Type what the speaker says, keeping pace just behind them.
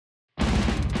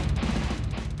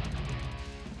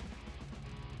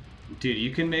Dude,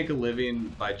 you can make a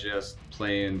living by just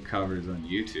playing covers on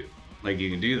YouTube. Like, you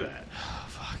can do that. Oh,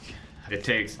 fuck. It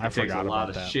takes a lot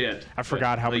of shit. I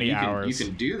forgot how many hours. You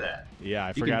can do that. Yeah,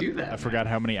 I forgot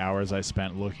how many hours I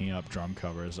spent looking up drum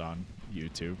covers on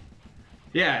YouTube.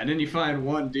 Yeah, and then you find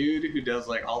one dude who does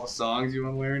like all the songs you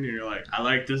want to learn, and you're like, I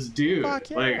like this dude.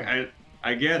 Fuck yeah. Like,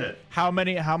 I get it. How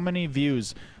many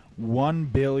views?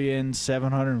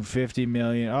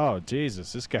 1,750,000,000. Oh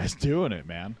Jesus, this guy's doing it,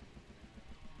 man.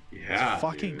 Yeah, it's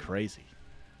fucking dude. crazy.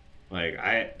 Like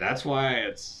that's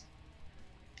why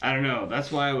I don't know.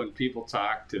 That's why when people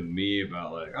talk to me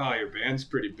about like, oh, your band's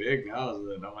pretty big now,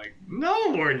 and I'm like,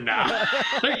 no, we're not.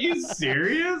 Are you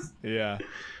serious? Yeah.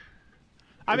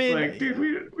 I mean, like, dude,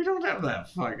 we don't have that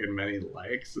fucking many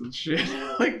likes and shit.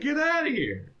 Like, get out of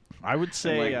here. I would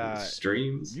say and, like,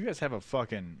 streams. You guys have a fuck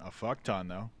ton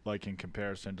though, like in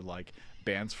comparison to like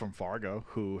bands from Fargo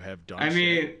who have done. I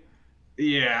mean,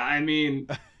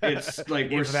 it's like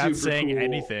we're if that's super saying cool.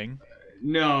 anything.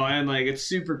 No, and like it's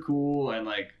super cool, and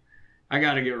like I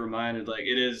gotta get reminded, like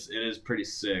it is pretty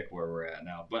sick where we're at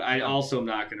now. But I also am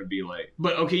not gonna be like,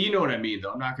 but okay, you know what I mean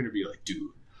though. I'm not gonna be like, dude,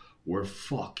 we're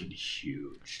fucking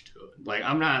huge, dude. Like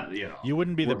I'm not, you know. You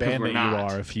wouldn't be the band that you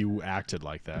are if you acted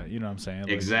like that. You know what I'm saying?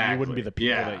 Like, exactly. You wouldn't be the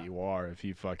people that you are if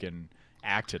you fucking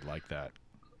acted like that.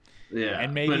 Yeah.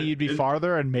 And maybe you'd be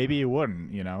farther, and maybe you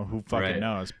wouldn't. You know, who fucking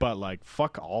knows? But like,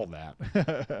 fuck all that.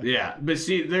 Yeah, but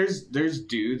see, there's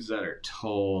dudes that are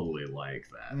totally like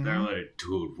that. Mm-hmm. They're like,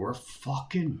 dude, we're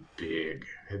fucking big.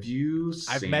 Have you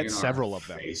seen I've met several of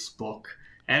them. Facebook,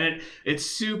 and it's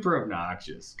super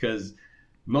obnoxious because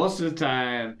most of the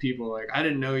time people are like, I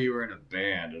didn't know you were in a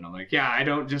band, and I'm like, yeah, I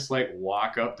don't just like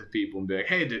walk up to people and be like,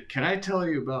 hey, can I tell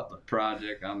you about the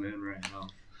project I'm in right now?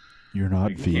 You're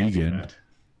not vegan.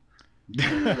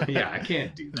 Yeah, I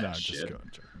can't do that shit.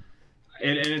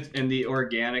 And the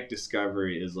organic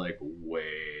discovery is like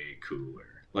way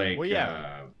cooler. Like, well,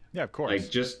 yeah, of course. Like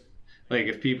just like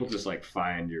if people just like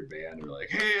find your band and are like,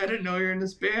 hey, I didn't know you're in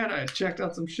this band. I checked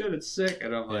out some shit. It's sick.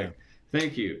 And I'm like,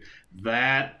 thank you.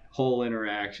 That whole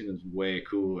interaction is way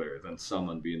cooler than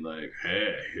someone being like,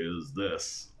 hey, here's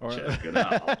this. Check it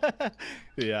out.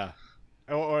 Yeah.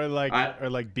 Or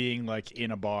like being like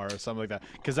in a bar or something like that.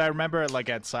 Because I remember like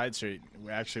at Side Street,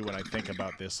 actually, when I think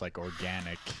about this like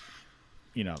organic,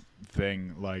 you know,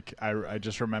 thing, like I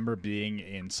just remember being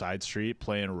in Side Street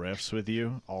playing riffs with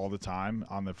you all the time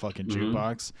on the fucking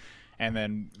jukebox, and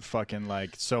then fucking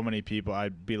like so many people,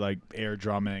 I'd be like air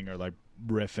drumming or like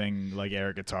riffing like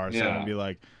air guitar, so I'd be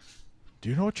like, do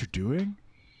you know what you're doing?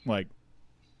 Like,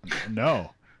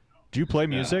 no. Do you play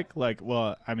music? Yeah. Like,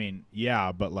 well, I mean,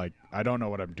 yeah, but like, I don't know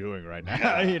what I'm doing right now.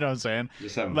 Yeah. You know what I'm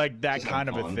saying? Like that kind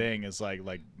of a thing is like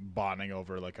bonding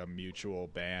over like a mutual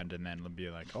band, and then be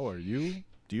like, oh, do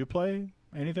you play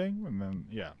anything? And then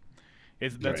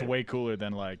that's way cooler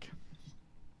than like,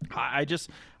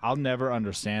 I'll never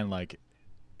understand like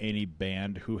any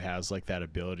band who has like that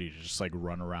ability to just like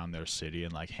run around their city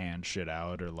and like hand shit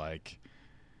out or like.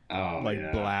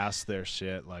 Blast their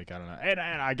shit, like I don't know, and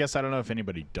I guess I don't know if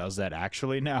anybody does that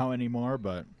actually now anymore,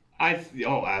 but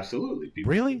absolutely.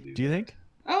 People really? Do you think?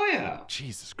 Oh yeah.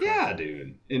 Jesus Christ. Yeah,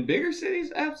 dude. In bigger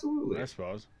cities, absolutely. I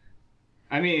suppose.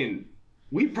 I mean,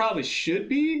 we probably should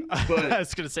be, but I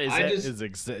was gonna say,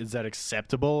 is that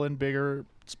acceptable in bigger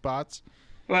spots?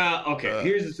 Well, okay.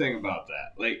 Here's the thing about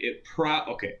that. Like, it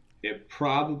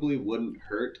probably wouldn't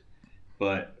hurt,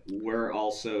 but we're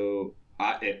also.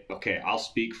 I'll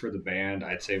speak for the band.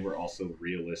 I'd say we're also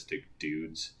realistic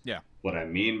dudes. Yeah. What I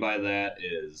mean by that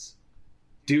is,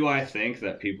 do I think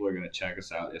that people are going to check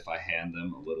us out if I hand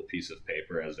them a little piece of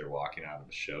paper as they're walking out of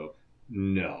the show?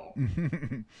 No.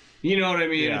 You know what I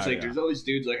mean? It's like, there's always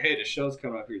dudes like, hey, the show's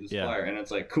coming up, here's this flyer. And it's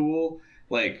like, cool.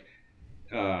 Like,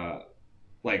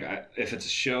 if it's a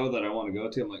show that I want to go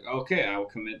to, I'm like, okay, I will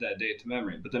commit that date to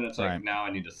memory. But then it's like, now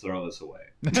I need to throw this away.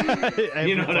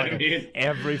 You know what I mean?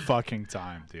 Every fucking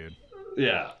time, dude.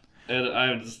 Yeah.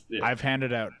 And I've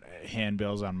handed out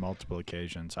handbills on multiple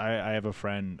occasions. I have a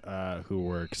friend who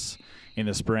works in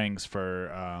the Springs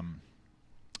for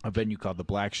a venue called the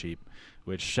Black Sheep,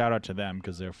 which shout out to them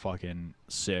because they're fucking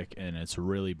sick and it's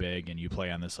really big and you play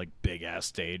on this like big ass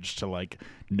stage to like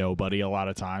nobody a lot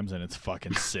of times and it's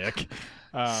fucking sick.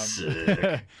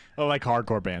 Sick. Well, like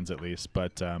hardcore bands at least,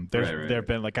 but there've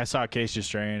been like I saw Casey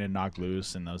Strain and Knock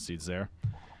Loose and those dudes there.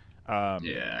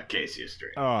 Casey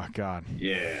Strain. Oh god.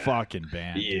 Yeah. Fucking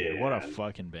band. Yeah. Dude. What a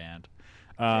fucking band.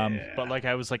 But like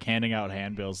I was like handing out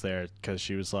handbills there because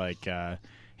she was like,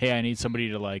 hey, I need somebody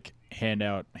to like hand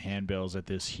out handbills at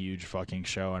this huge fucking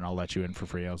show and I'll let you in for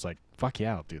free. I was like, fuck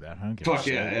yeah, I'll do that. I don't give a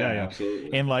shit. Yeah,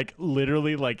 absolutely. And like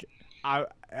literally like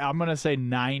I'm gonna say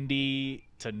 90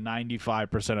 to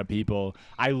 95% of people,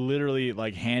 I literally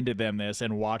like handed them this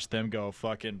and watched them go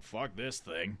fucking fuck this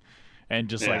thing, and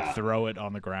just like throw it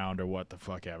on the ground or what the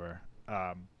fuck ever.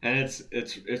 And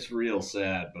it's real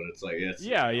sad, but it's like it's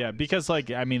yeah, because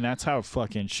like I mean that's how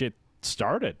fucking shit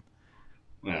started.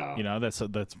 Yeah, you know that's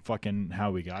fucking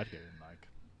how we got here. Like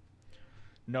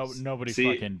nobody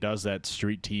fucking does that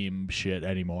street team shit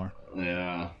anymore.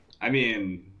 Yeah, I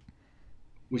mean,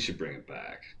 we should bring it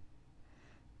back.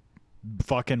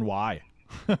 Fucking why?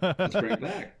 Let's bring it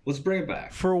back. Let's bring it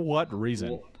back. For what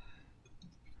reason? Well,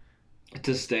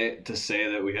 to say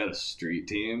that we had a street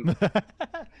team.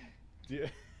 Do you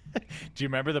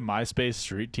remember the MySpace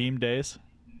street team days?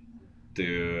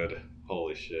 Dude,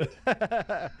 holy shit.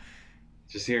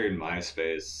 Just hearing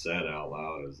MySpace said out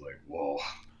loud is like, whoa.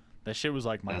 That shit was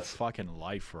like my fucking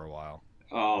life for a while.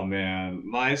 Oh, man.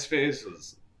 MySpace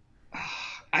was...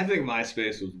 I think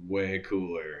MySpace was way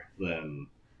cooler than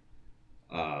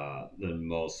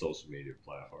most social media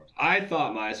platforms. I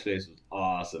thought MySpace was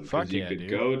awesome because you could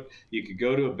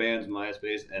go to a band's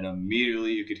MySpace and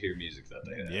immediately you could hear music that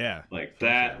they had. Yeah, like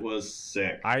that was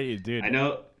sick. I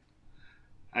know.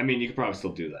 I mean, you could probably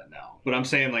still do that now, but I'm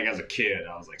saying like as a kid,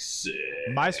 I was like sick.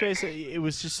 MySpace, it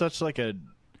was just such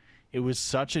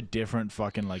a different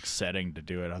fucking like setting to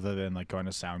do it, other than like going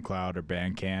to SoundCloud or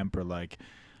Bandcamp or like.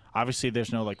 Obviously,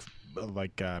 there's no like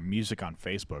music on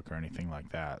Facebook or anything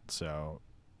like that. So,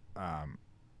 I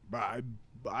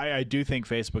do think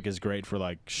Facebook is great for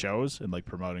like shows and like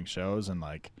promoting shows and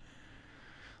like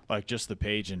just the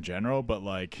page in general. But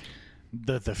like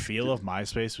the feel of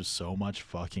MySpace was so much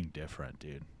fucking different,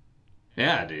 dude.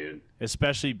 Yeah, dude.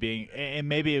 Especially being, and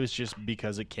maybe it was just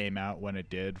because it came out when it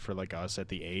did for like us at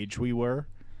the age we were.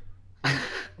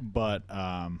 But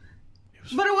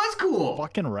it was cool.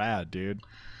 Fucking rad, dude.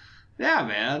 Yeah,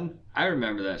 man. I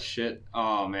remember that shit.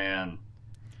 Oh, man.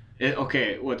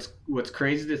 Okay, what's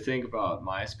crazy to think about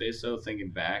MySpace, though, thinking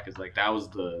back, is like that was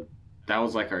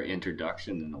like our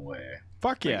introduction in a way.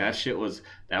 Fuck yeah. Like,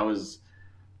 that was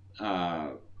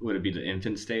would it be the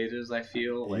infant stages, I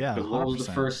feel? Like, yeah, 'cause what was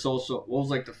the first what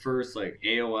was like the first like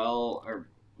AOL, or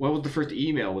what was the first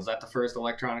email? Was that the first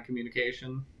electronic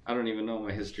communication? I don't even know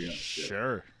my history on this shit.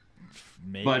 Sure.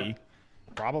 Maybe.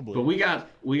 Probably. But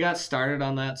we got started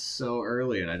on that so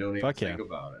early, and I don't even think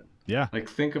about it. Yeah. Like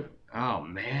oh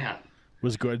man.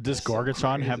 Does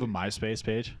Gorgatron have a MySpace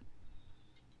page?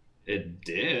 It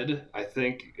did. I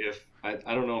think I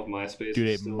don't know if MySpace. Dude,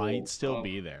 it might still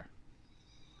be there.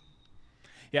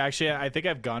 Yeah, actually, I think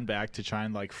I've gone back to try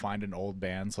and like find an old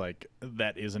band's like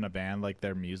that isn't a band, like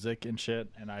their music and shit,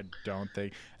 and I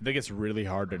think it's really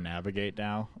hard to navigate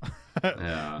now.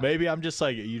 Yeah. Maybe I'm just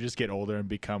like you just get older and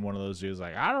become one of those dudes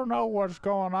like I don't know what's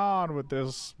going on with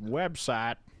this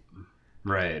website.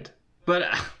 Right, but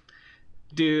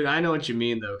dude, I know what you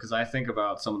mean though, because I think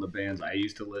about some of the bands I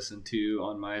used to listen to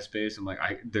on MySpace. I'm like,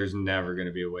 there's never going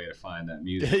to be a way to find that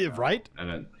music, right?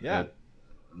 And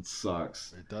it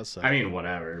sucks. It does suck. I mean,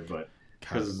 whatever, but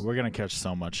because we're gonna catch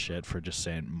so much shit for just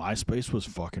saying MySpace was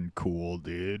fucking cool,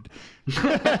 dude.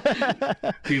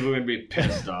 People are gonna be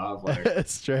pissed off. Like,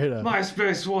 straight up,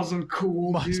 MySpace wasn't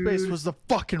cool. MySpace was the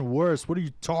fucking worst. What are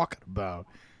you talking about?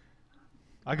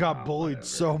 I got bullied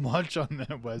so much on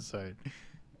that website.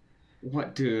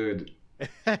 What, dude?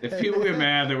 If people get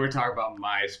mad that we're talking about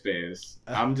MySpace,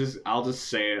 I'll just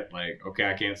say it like, okay,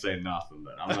 I can't say nothing,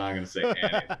 but I'm not gonna say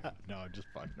anything. No, I'm just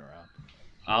fucking around.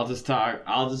 I'll just talk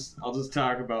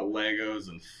about Legos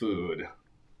and food.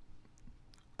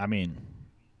 I mean,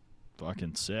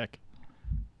 fucking sick.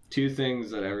 Two things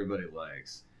that everybody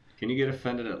likes. Can you get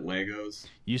offended at Legos?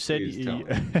 You said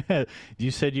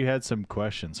you said you had some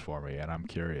questions for me, and I'm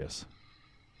curious.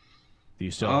 Do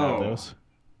you still have those?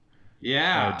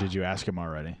 Yeah. Or did you ask him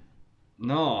already?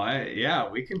 No,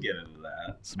 we can get into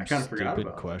that. I kind of forgot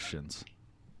about questions.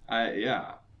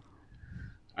 I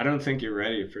don't think you're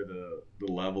ready for the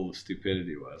level of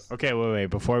stupidity, Wes. Okay, wait.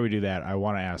 Before we do that, I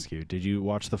want to ask you, did you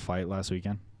watch the fight last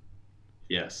weekend?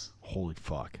 Yes. Holy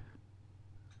fuck.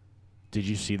 Did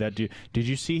you see that dude? Did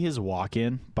you see his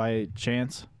walk-in by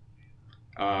chance?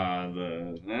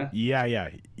 Yeah,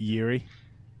 Yuri.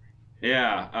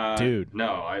 Yeah, dude.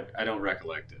 No, I don't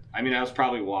recollect it. I mean, I was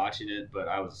probably watching it, but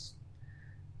I was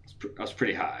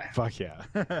pretty high. Fuck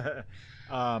yeah.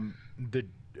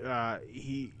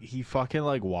 He fucking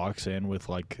like walks in with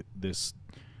like this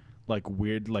like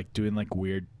weird like doing like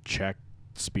weird Czech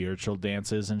spiritual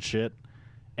dances and shit,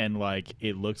 and like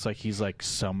it looks like he's like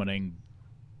summoning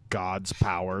God's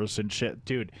powers and shit.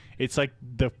 Dude, it's like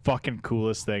the fucking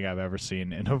coolest thing I've ever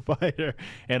seen in a fighter.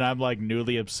 And I'm like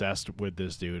newly obsessed with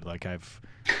this dude. Like I've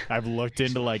looked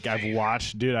into like I've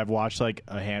watched like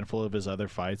a handful of his other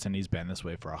fights, and he's been this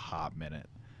way for a hot minute.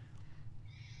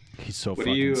 He's so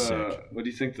fucking sick. What do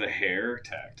you think the hair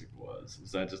tactic was?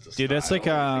 Is that just a dude? That's like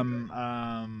I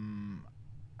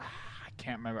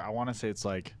can't remember. I want to say it's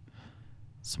like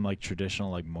some like traditional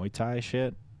like Muay Thai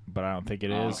shit, but I don't think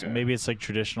it is. Okay. Maybe it's like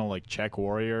traditional like Czech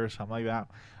warrior or something like that.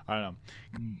 I don't know.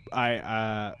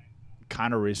 I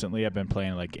kind of recently I've been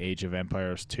playing like Age of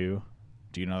Empires 2.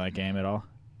 Do you know that game at all?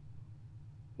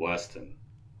 Weston.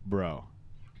 Bro.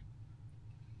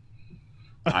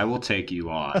 I will take you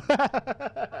on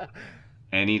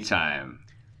anytime,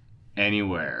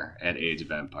 anywhere at Age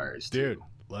of Empires 2. Dude,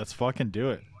 let's fucking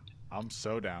do it. I'm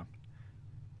so down.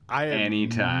 I am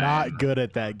anytime. Not good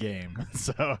at that game,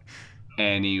 so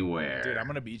anywhere. Dude, I'm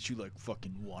gonna beat you like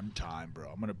fucking one time, bro.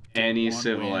 I'm gonna any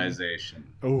civilization.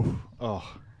 Oh.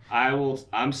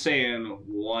 I'm saying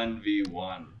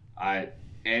 1v1.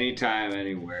 Anytime,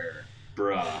 anywhere.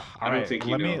 Bruh, I don't think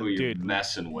you know who you're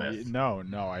messing with. No,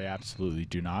 I absolutely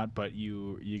do not. But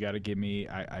you got to give me.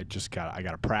 I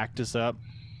got to practice up,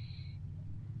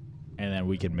 and then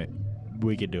we can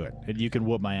do it. And you can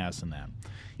whoop my ass in that.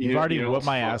 You've already whooped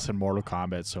my ass in Mortal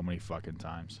Kombat so many fucking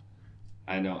times.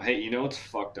 I know. Hey, you know what's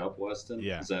fucked up, Weston?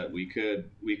 Yeah. Is that we could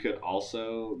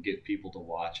also get people to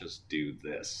watch us do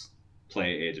this.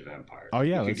 Play Age of Empires. Oh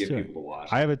yeah, let's get people to watch.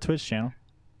 I have a Twitch channel.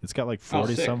 It's got like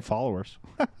 40 some followers.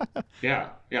 Yeah,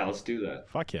 let's do that.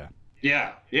 Fuck yeah.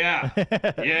 Yeah.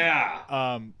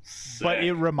 But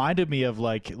it reminded me of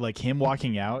like him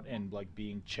walking out and like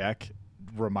being Czech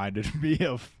reminded me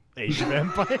of Age of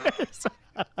Empires.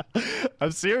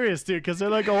 I'm serious, dude, because they're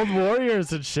like old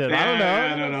warriors and shit.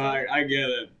 I don't know. I get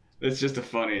it. It's just a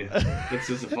funny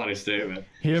statement.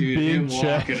 Him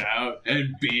walking out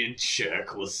and being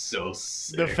Czech was so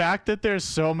sick. The fact that there's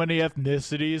so many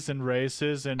ethnicities and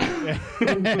races and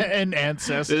and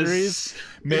ancestries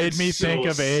made me think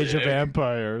of Age of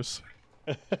Empires.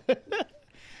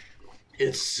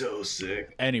 It's so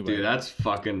sick. Anyway, dude, that's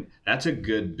a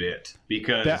good bit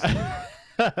because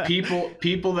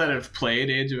people that have played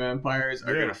Age of Empires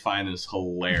are gonna find this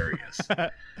hilarious.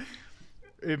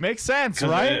 It makes sense,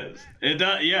 right? It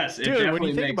does. Yes, dude, it definitely when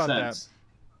you think makes about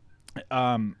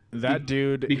sense. That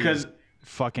dude because is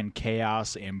fucking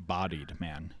chaos embodied,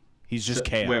 man. He's just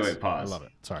chaos. Wait, pause. I love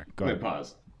it. Sorry, go ahead.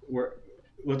 Pause.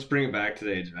 Let's bring it back to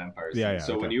the Age of Empires. Yeah.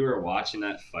 So when you were watching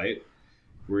that fight,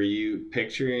 were you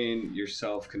picturing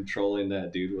yourself controlling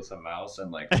that dude with a mouse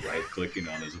and like right clicking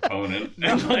on his opponent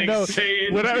and like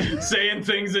saying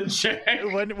things in Czech?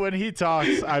 When he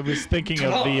talks, I was thinking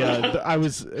of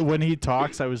when he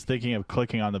talks, I was thinking of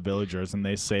clicking on the villagers and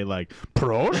they say like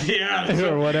pro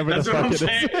or whatever the fuck it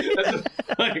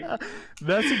is.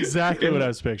 That's exactly what I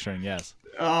was picturing. Yes.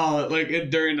 Oh, like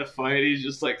during the fight, he's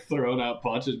just like throwing out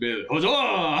punches, being like,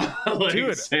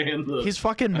 dude, saying his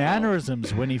fucking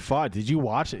mannerisms when he fought. Did you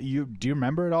watch it? Do you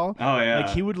remember it all? Oh yeah. Like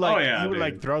he would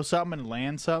like throw something and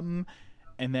land something,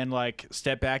 and then like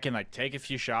step back and like take a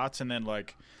few shots, and then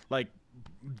like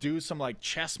do some like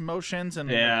chest motions and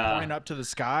like, point up to the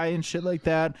sky and shit like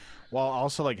that, while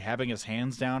also like having his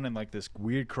hands down and like this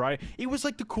weird cry. It was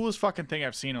like the coolest fucking thing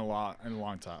I've seen in a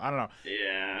long time. I don't know.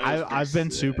 Yeah, I've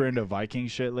been super into Viking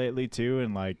shit lately too,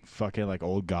 and like fucking like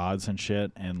old gods and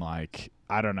shit, and like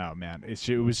I don't know, man. It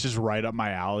was just right up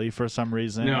my alley for some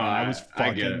reason. No, I was fucking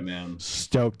I get it, man.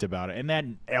 Stoked about it, and that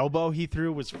elbow he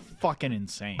threw was fucking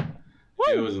insane.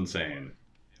 Woo! It was insane.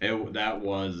 That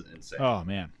was insane. Oh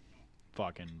man.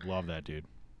 Fucking love that dude.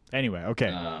 Anyway,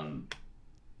 okay.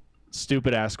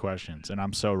 Stupid ass questions, and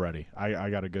I'm so ready. I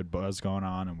got a good buzz going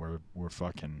on, and we're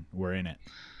in it.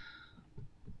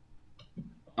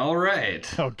 All right.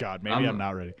 Oh God, maybe I'm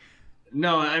not ready.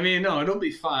 No, I mean no, it'll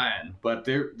be fine. But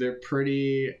they're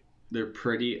pretty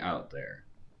out there.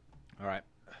 All right.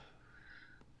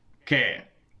 Okay.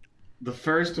 The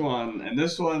first one, and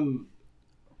this one's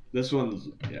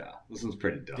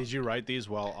pretty dumb. Did you write these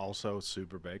while also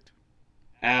super baked?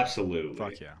 Absolutely.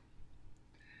 Fuck yeah.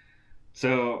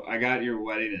 So I got your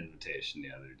wedding invitation the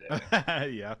other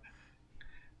day. Yeah.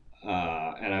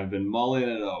 And I've been mulling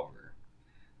it over.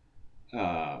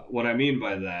 What I mean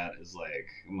by that is like,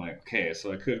 I'm like, okay,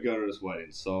 so I could go to this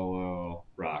wedding solo,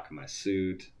 rock my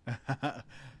suit.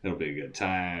 It'll be a good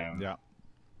time. Yeah.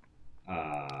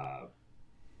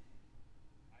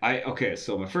 Okay,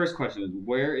 so my first question is,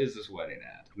 where is this wedding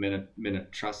at?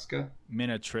 Minnetrista?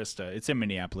 Minnetrista. It's in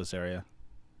Minneapolis area.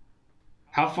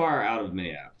 How far out of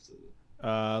Minneapolis is it?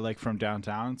 Like from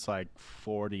downtown, it's like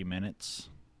 40 minutes.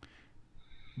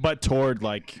 but toward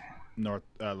like north,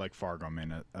 like Fargo,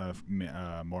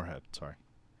 Moorhead. Sorry.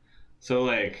 So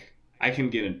like, I can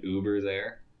get an Uber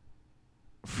there.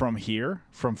 From here,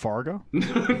 from Fargo?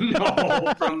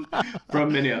 No, from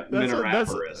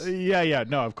Minneapolis. Yeah,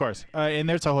 no, of course. And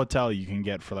there's a hotel you can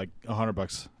get for like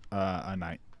 $100 a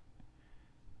night.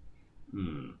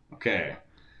 Okay,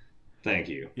 thank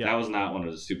you. Yeah. That was not one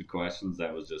of the stupid questions.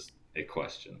 That was just a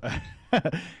question.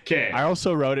 Okay. I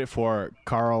also wrote it for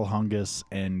Carl Hungus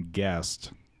and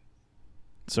guest,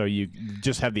 so you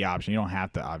just have the option. You don't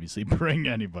have to obviously bring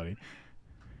anybody.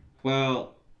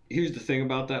 Well, here's the thing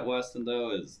about that, Weston,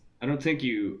 though, is I don't think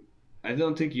you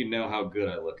know how good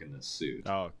I look in this suit.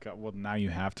 Oh, God, well, now you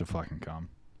have to fucking come.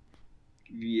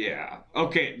 Yeah.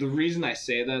 Okay, the reason I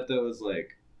say that, though, is,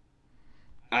 like,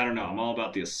 I don't know, I'm all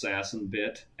about the assassin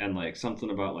bit, and, like, something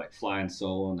about, like, flying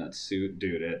solo in that suit.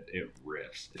 Dude, it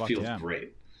rips. It feels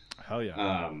great. Hell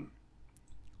yeah.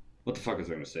 What the fuck was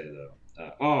I going to say,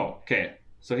 though? Okay.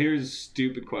 So here's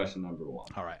stupid question number 1.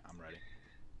 All right, I'm ready.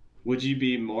 Would you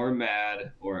be more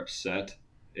mad or upset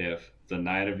if the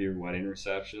night of your wedding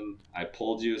reception I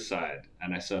pulled you aside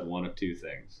and I said one of two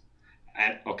things?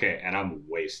 And I'm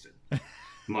wasted. I'm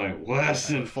like,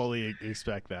 Weston. I fully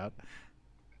expect that.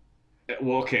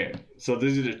 Well, okay. So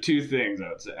these are the two things I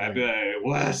would say. I'd be like,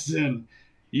 Weston,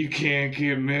 you can't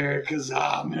get married because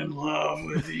I'm in love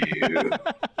with you.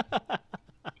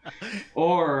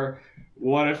 Or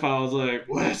what if I was like,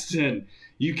 Weston,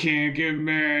 you can't get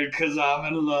married because I'm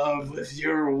in love with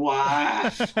your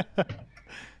wife?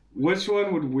 Which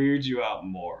one would weird you out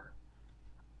more?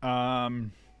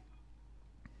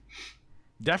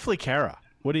 Definitely Kara.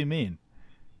 What do you mean?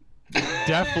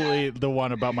 Definitely the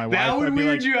one about my wife. That would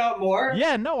weird you out more?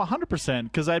 Yeah, no, 100%.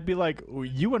 Because I'd be like,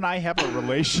 you and I have a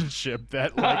relationship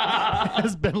that like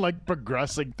has been like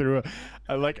progressing through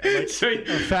a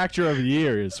factor of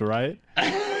years, right?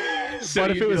 So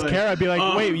but if it was like, Kara, I'd be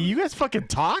like, wait, you guys fucking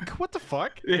talk? What the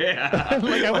fuck? Yeah.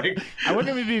 I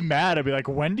wouldn't even be mad. I'd be like,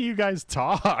 when do you guys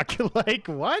talk? Like,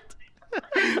 what?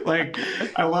 Like,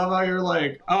 I love how you're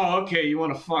like, oh, okay, you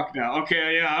want to fuck now.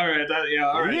 Okay, yeah, all right.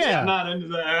 All right. Yeah. I'm not into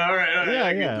that. All right. Yeah,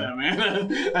 I get that,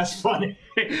 man. That's funny.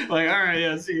 Like, all right,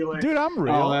 yeah, see you later. Dude, I'm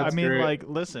real. Oh, I mean, great. Like,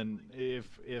 listen,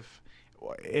 if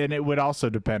and it would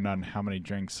also depend on how many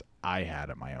drinks I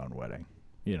had at my own wedding.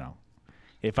 You know,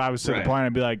 if I was to the point,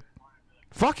 I'd be like,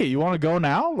 fuck it, you want to go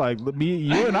now? Like,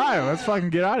 you and I, let's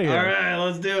fucking get out of here. All right,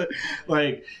 let's do it.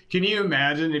 Like, can you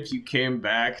imagine if you came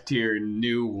back to your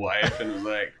new wife and was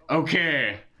like,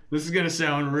 okay, this is going to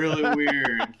sound really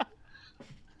weird,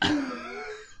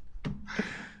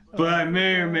 but I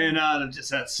may or may not have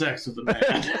just had sex with a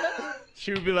man.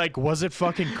 She would be like, was it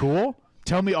fucking cool?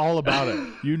 Tell me all about it.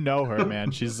 You know her,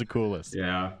 man. She's the coolest.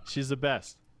 Yeah. She's the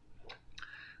best.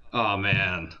 Oh,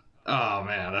 man,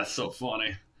 that's so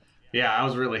funny. Yeah, I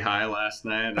was really high last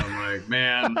night. And I'm like,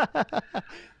 man,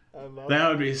 that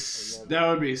would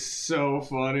be so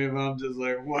funny if I'm just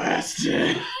like,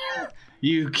 Weston,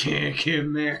 you can't get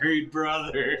married,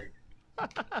 brother.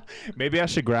 Maybe I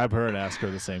should grab her and ask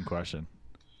her the same question.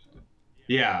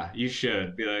 Yeah, you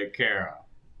should be like, Kara,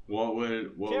 what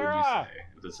would you say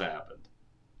if this happened?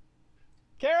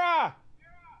 Kara.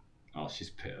 Oh, she's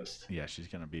pissed. Yeah, she's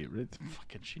gonna be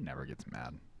fucking. She never gets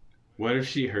mad. What if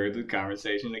she heard the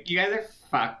conversation? Like, you guys are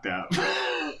fucked up.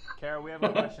 Kara, we have a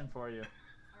question for you. Are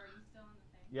you still on the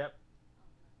thing? Yep.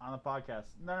 On the podcast.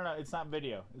 No. It's not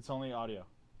video. It's only audio.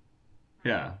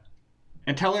 Yeah.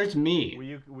 And tell her it's me.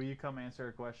 Will you come answer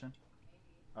a question?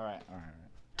 All right.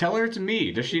 Tell her it's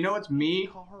me. Does she know it's me?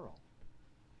 Carl.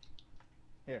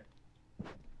 Here.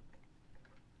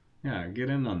 Yeah, get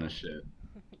in on this shit.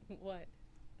 What?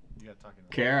 You got talking.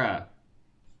 Kara.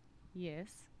 Yes.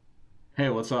 Hey,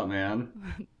 what's up,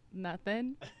 man?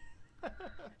 Nothing.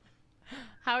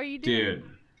 How are you doing?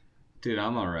 Dude,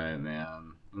 I'm alright,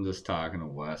 man. I'm just talking to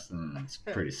Weston. It's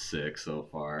pretty sick so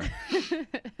far.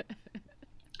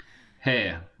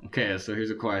 Hey, okay, so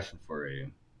here's a question for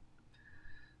you.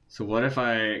 So what if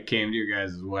I came to your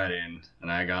guys' wedding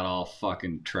and I got all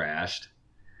fucking trashed?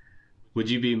 Would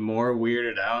you be more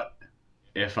weirded out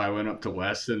if I went up to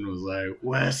Weston and was like,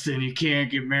 Weston, you can't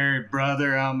get married,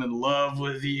 brother. I'm in love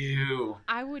with you.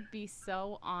 I would be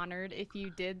so honored if you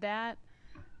did that.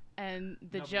 And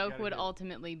the joke would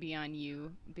ultimately be on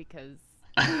you because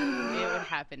it would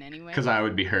happen anyway. Because I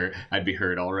would be hurt. I'd be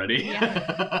hurt already.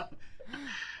 Yeah.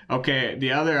 Okay,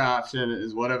 the other option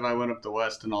is what if I went up to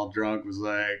Weston all drunk, was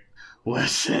like,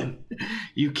 Weston,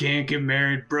 you can't get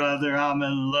married, brother. I'm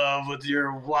in love with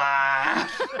your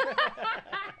wife.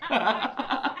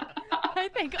 I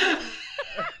think.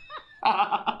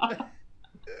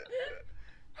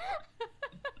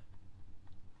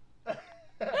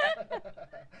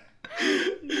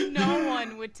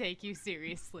 take you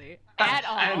seriously at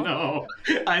all.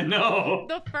 I know.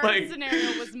 The first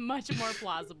scenario was much more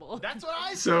plausible. That's what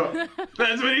I said. So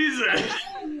that's what he said.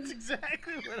 That's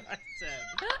exactly what I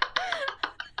said.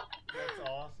 That's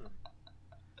awesome.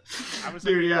 I was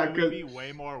Dude, it would be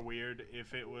way more weird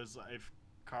if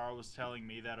Carl was telling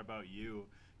me that about you,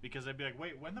 because I'd be like,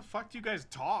 wait, when the fuck do you guys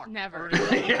talk? Never.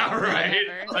 Yeah, right.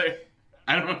 Never. Like,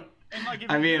 I don't. And like,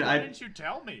 why didn't you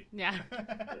tell me? Yeah.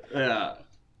 Yeah.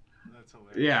 That's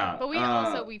hilarious. Yeah. But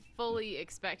we fully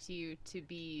expect you to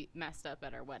be messed up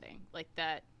at our wedding. Like,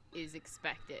 that is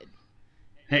expected.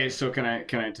 Hey, so can I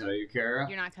tell you, Kara?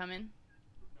 You're not coming?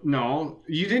 No,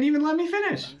 you didn't even let me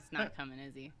finish. He's not coming,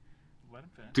 is he? Let him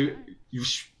finish.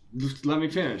 Dude, let me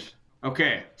finish.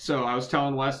 Okay, so I was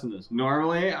telling Weston this.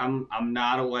 Normally, I'm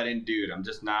not a wedding dude. I'm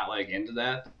just not like into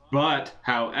that. But,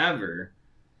 however,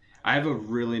 I have a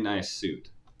really nice suit.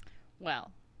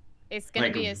 Well, it's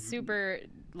gonna be a super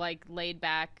like laid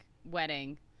back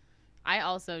wedding. I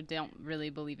also don't really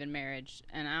believe in marriage,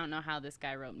 and I don't know how this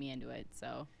guy wrote me into it.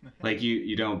 So, like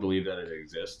you don't believe that it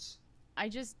exists? I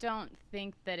just don't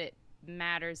think that it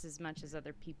matters as much as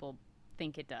other people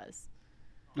think it does.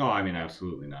 No, I mean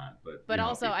absolutely not. But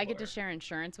also, I get to share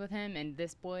insurance with him, and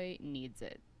this boy needs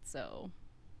it. So,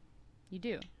 you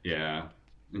do. Yeah,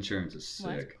 insurance is sick.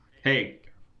 What? Hey.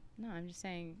 No, I'm just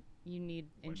saying you need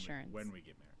insurance. When we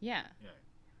get married. Yeah.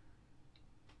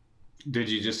 Did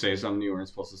you just say something you weren't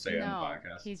supposed to say No, on the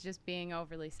podcast? he's just being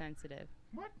overly sensitive.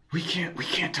 What? We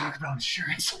can't talk about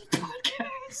insurance on the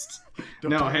podcast.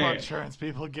 Don't talk about insurance.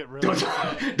 People get really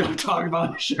upset. Don't talk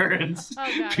about insurance.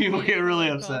 Oh, God, People get really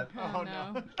upset. Oh,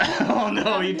 no. Oh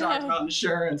no, you no. talked about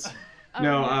insurance. Oh,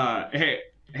 No,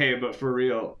 hey, but for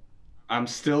real, I'm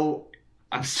still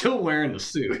wearing the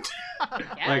suit.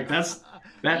 Yes. Like that's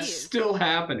Please. still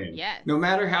happening. Yes. No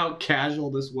matter how casual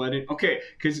this wedding. Okay,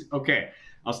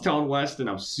 I was telling Weston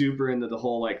I'm super into the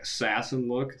whole like assassin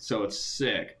look, so it's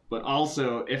sick. But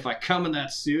also, if I come in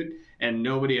that suit and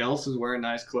nobody else is wearing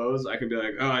nice clothes, I can be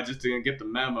like, oh, I just didn't get the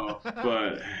memo.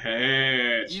 But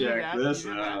hey, check this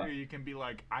out. Or you can be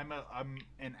like, I'm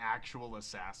an actual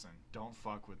assassin. Don't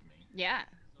fuck with me. Yeah.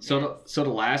 So the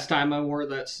last time I wore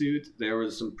that suit, there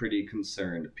was some pretty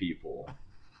concerned people.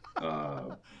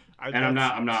 And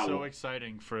I'm not so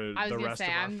exciting for the rest of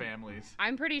our families.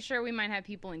 I'm pretty sure we might have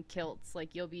people in kilts.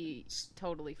 Like, you'll be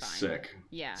totally fine. Sick.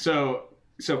 Yeah. So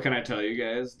can I tell you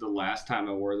guys, the last time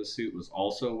I wore the suit was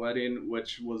also a wedding,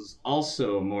 which was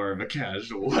also more of a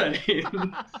casual wedding.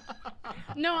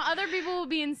 No, other people will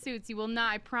be in suits. You will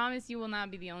not. I promise you will not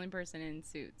be the only person in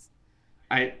suits.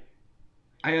 I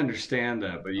understand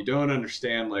that, but you don't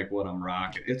understand like what I'm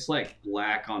rocking. It's like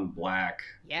black on black.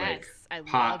 Yes,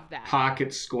 like, I love that.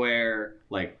 Pocket square,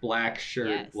 like black shirt,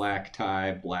 Yes. black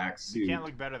tie, black suit. You can't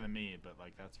look better than me, but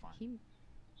like that's fine.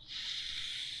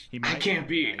 He I can't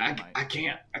be. Yeah, I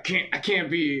can't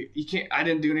be. You can't. I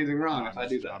didn't do anything wrong if I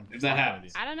do that. If that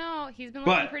happens. I don't know. He's been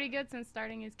looking pretty good since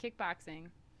starting his kickboxing.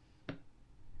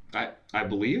 I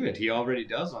believe it. He already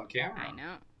does on camera. I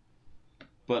know.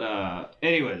 But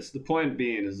anyways, the point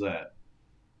being is that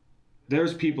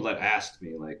there's people that asked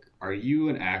me like, "Are you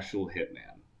an actual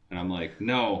hitman?" And I'm like,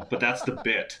 "No, but that's the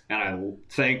bit." And I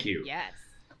thank you. Yes.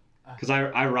 Because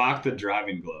I rock the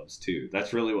driving gloves too.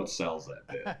 That's really what sells that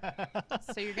bit.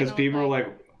 So you're because people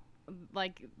are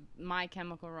like My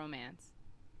Chemical Romance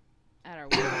at our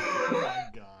wedding. Oh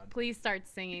my God. Please start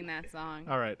singing that song.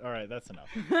 All right, that's enough.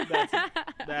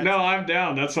 No, I'm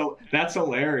down. That's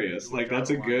hilarious. Like that's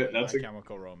a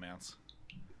Chemical Romance.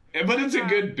 But it's a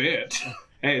good bit.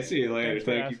 Hey, see you later.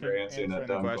 Thank you for answering that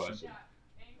dumb question.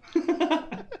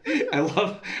 I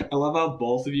love how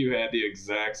both of you had the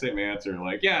exact same answer.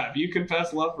 Like, yeah, if you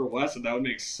confess love for Weston, that would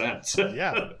make sense.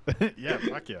 Yeah. Yeah,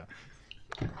 fuck yeah.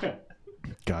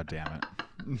 God damn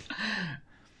it.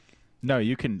 No,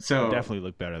 you can definitely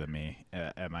look better than me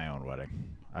at my own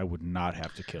wedding. I would not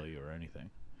have to kill you or anything.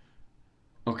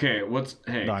 Okay,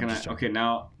 okay,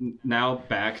 now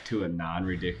back to a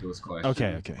non-ridiculous question.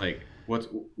 Okay. Like,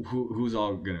 who's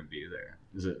all gonna be there?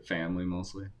 Is it family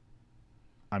mostly?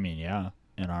 I mean, yeah,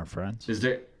 and our friends. Is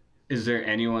there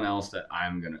anyone else that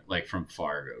I'm gonna like from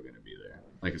Fargo gonna be there?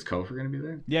 Like, is Kofor gonna be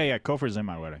there? Yeah, Kofor's in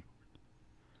my wedding.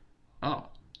 Oh,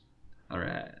 all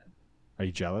right. Are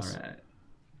you jealous? All right.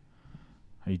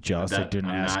 Are you jealous I didn't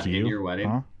ask you? In your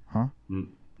wedding? Huh?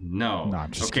 No. No,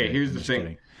 I'm just okay. kidding. Here's the thing.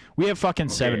 Kidding. We have fucking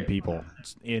 7 people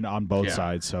on both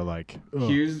sides, so like. Ugh.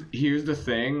 Here's the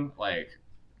thing. Like,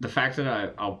 the fact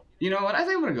that I'll you know what? I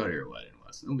think I'm gonna go to your wedding,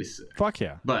 Wes. It'll be sick. Fuck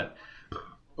yeah. But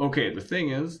okay, the thing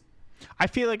is, I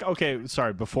feel like, okay,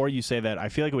 sorry, before you say that, I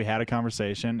feel like we had a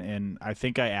conversation, and I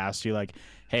think I asked you, like,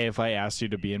 hey, if I asked you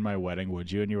to be in my wedding,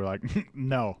 would you? And you were like,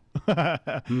 no.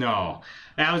 No.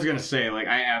 And I was going to say, like,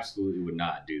 I absolutely would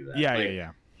not do that. Yeah, like,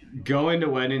 yeah. Going to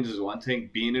weddings is one thing.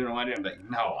 Being in a wedding, I'm like,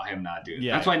 no, I am not doing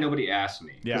that. That's why nobody asked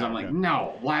me. Because I'm like,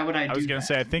 no, why would I do that? I was going to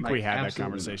say, I think like, we had that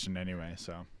conversation anyway,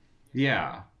 so.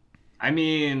 Yeah. I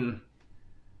mean,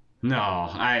 no,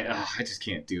 I just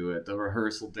can't do it. The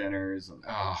rehearsal dinners.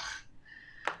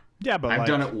 Yeah, but I've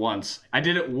done it once. I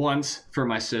did it once for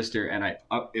my sister, and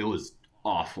it was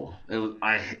awful. It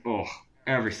was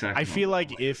every second. I feel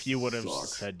like if you would have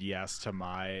said yes to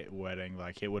my wedding,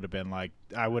 like it would have been like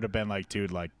I would have been like,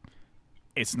 dude, like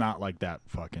it's not like that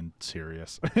fucking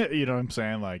serious. You know what I'm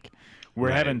saying? Like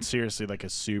we're having seriously like a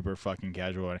super fucking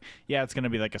casual wedding. Yeah, it's gonna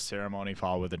be like a ceremony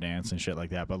followed with a dance and shit like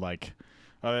that. But like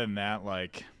other than that,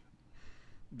 like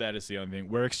that is the only thing.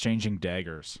 We're exchanging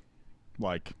daggers,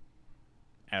 like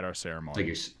at our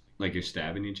ceremony. Like you're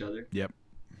stabbing each other. Yep.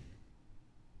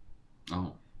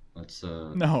 Oh. That's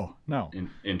no.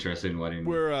 Interesting wedding.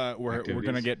 We're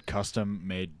gonna get custom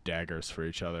made daggers for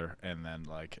each other and then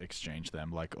like exchange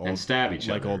them like old and stab each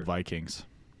other like old Vikings.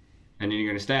 And then you're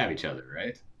gonna stab each other,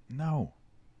 right? No.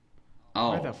 Oh.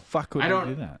 Why the fuck would you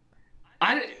do that?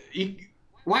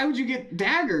 Why would you get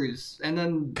daggers and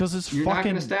then? Because you're not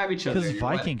gonna stab each other. Because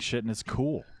Viking shit and it's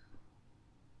cool.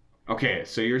 Okay,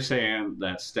 so you're saying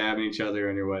that stabbing each other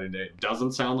on your wedding day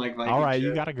doesn't sound like Viking All right, shit?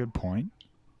 You got a good point.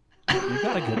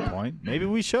 Maybe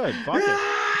we should. Fuck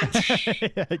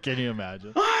it. Can you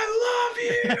imagine? I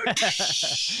love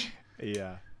you.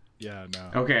 Yeah,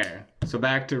 no. Okay, so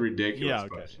back to ridiculous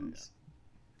questions.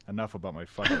 Yeah. Enough about my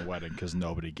fucking wedding because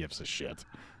nobody gives a shit.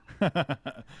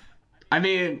 I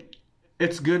mean,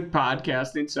 it's good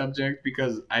podcasting subject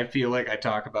because I feel like I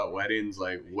talk about weddings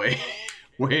like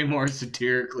way more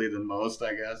satirically than most,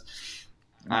 I guess.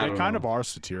 They kind of are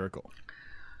satirical.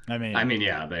 I mean,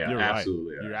 yeah, they are.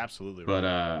 Absolutely are. You're absolutely right.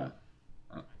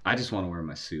 But I just want to wear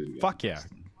my suit again. Fuck yeah.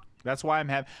 That's why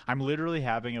I'm literally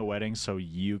having a wedding so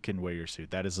you can wear your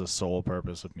suit. That is the sole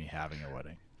purpose of me having a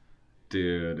wedding.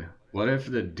 Dude, what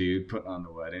if the dude putting on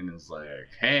the wedding is like,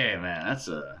 hey man, it's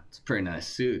a pretty nice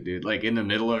suit, dude. Like in the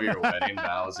middle of your wedding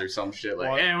vows or some shit.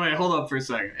 Like, hey, wait, hold up for a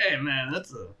second. Hey man,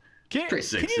 that's a pretty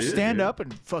sick Can you suit, stand dude. up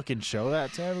and fucking show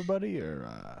that to everybody, or?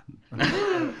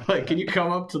 Like, can you come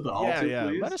up to the altar,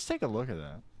 please? Let us take a look at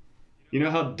that. You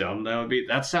know how dumb that would be?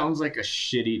 That sounds like a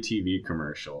shitty TV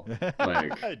commercial.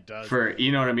 Like It does. For,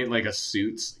 you know what I mean? Like a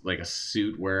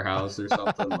suit warehouse or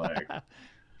something. Like,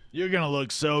 you're gonna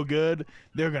look so good,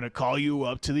 they're gonna call you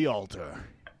up to the altar.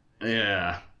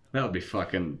 Yeah, that would be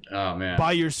fucking. Oh man.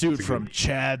 Buy your suit from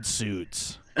Chad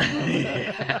Suits.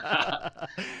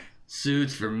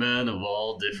 Suits for men of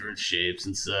all different shapes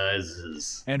and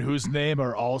sizes. And whose name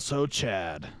are also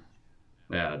Chad.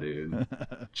 Yeah, dude.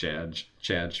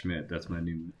 Chad Schmidt. That's my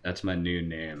new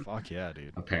name. Fuck yeah,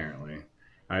 dude. Apparently.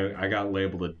 I got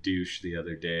labeled a douche the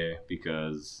other day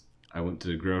because I went to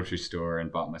the grocery store and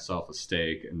bought myself a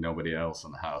steak and nobody else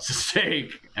in the house a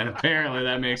steak. And apparently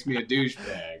that makes me a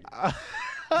douchebag.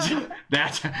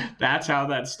 That's how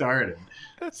that started.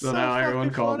 So now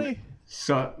everyone called me.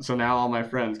 So now all my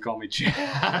friends call me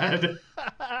Chad.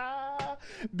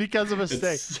 Because of a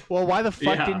steak. Well, why the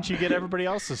fuck didn't you get everybody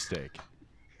else a steak?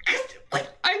 Like,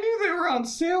 I knew they were on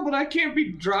sale, but I can't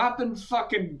be dropping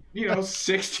fucking,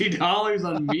 $60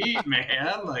 on meat,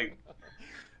 man. Like,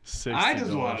 I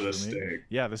just wanted a steak.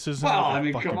 Yeah, this isn't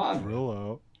come on.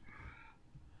 Grillo.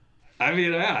 I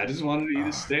mean, yeah, I just wanted to eat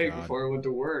a steak before I went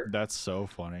to work. That's so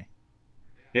funny.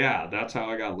 Yeah, that's how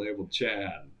I got labeled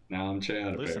Chad. Now I'm Chad.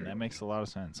 Listen, apparently. That makes a lot of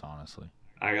sense, honestly.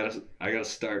 I gotta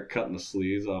start cutting the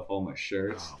sleeves off all my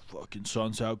shirts. Oh, fucking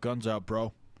sun's out, guns out,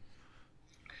 bro.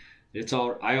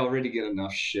 I already get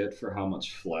enough shit for how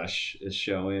much flesh is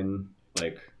showing,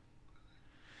 like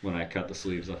when I cut the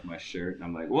sleeves off my shirt. And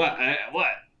I'm like, what?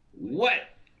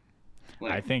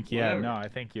 Like, I think whatever. I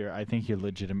think you're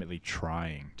legitimately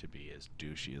trying to be as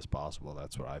douchey as possible.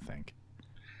 That's what I think.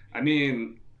 I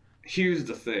mean, here's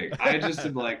the thing. I just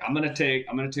am like, I'm gonna take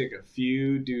a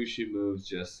few douchey moves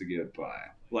just to get by.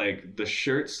 Like the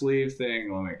shirt sleeve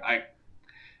thing. I'm like,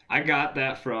 I got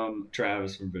that from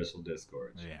Travis from Visual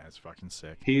Discord. Yeah, it's fucking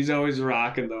sick. He's always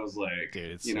rocking those, like,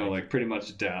 dude, it's like pretty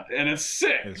much down, and it's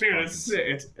sick, It's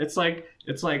sick. It's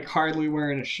like hardly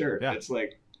wearing a shirt. Yeah. It's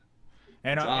like,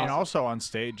 and awesome. And also on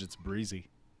stage, it's breezy.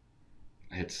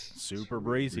 It's super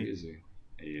breezy.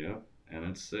 Yep, and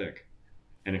it's sick.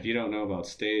 And if you don't know about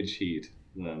stage heat,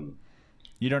 then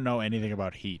you don't know anything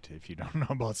about heat. If you don't know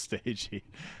about stage heat,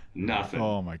 nothing.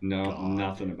 Oh my god,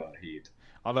 nothing about heat.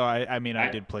 Although I mean I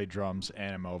did play drums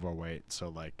and I'm overweight, so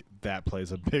like that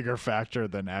plays a bigger factor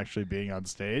than actually being on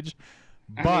stage.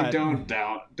 But I mean,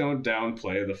 don't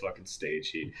downplay the fucking stage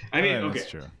heat. I mean, okay, that's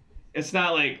true. It's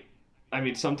not like, I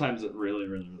mean, sometimes it really,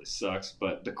 really, really sucks.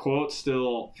 But the quote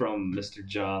still from Mr.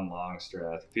 John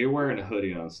Longstrath: "If you're wearing a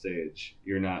hoodie on stage,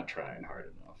 you're not trying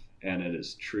hard enough," and it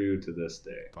is true to this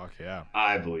day. Fuck yeah.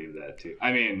 I believe that too.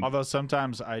 I mean, although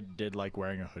sometimes I did like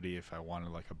wearing a hoodie if I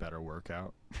wanted like a better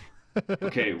workout.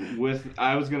 okay,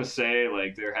 I was gonna say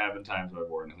like there have been times where I've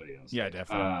worn a hoodie on stage. Yeah,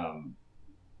 definitely.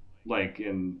 Like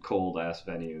in cold ass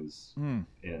venues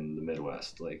in the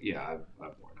Midwest. Like, yeah, I've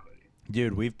worn a hoodie.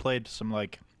 Dude, we've played some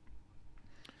like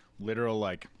literal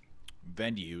like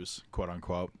venues, quote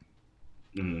unquote,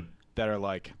 that are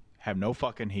like have no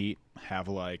fucking heat, have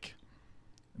like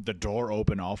the door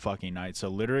open all fucking night. So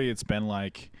literally it's been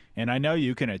like, and I know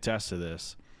you can attest to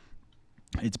this,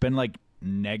 it's been like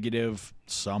negative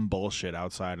some bullshit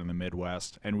outside in the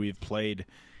Midwest, and we've played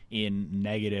in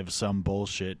negative some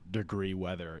bullshit degree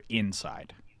weather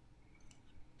inside.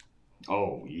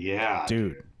 Oh yeah,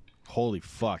 dude. Holy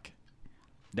fuck,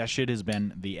 that shit has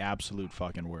been the absolute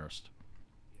fucking worst.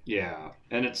 Yeah,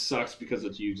 and it sucks because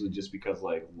it's usually just because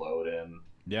like load in,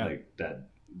 like that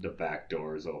the back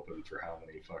door is open for how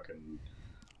many fucking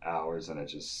hours, and it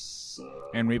just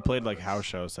sucks. And we played like house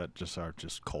shows that just are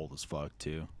just cold as fuck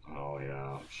too. Oh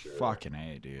yeah, I'm sure. Fucking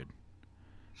A, dude.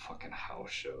 Fucking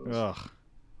house shows. Ugh.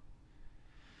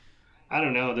 I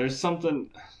don't know. There's something.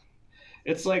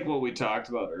 It's like what we talked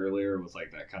about earlier with like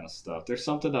that kind of stuff. There's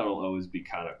something that'll always be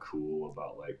kind of cool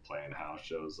about like playing house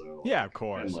shows though. Yeah, of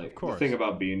course. And like of course. the thing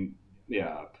about being,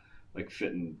 like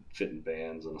fitting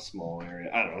bands in a small area.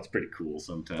 I don't know. It's pretty cool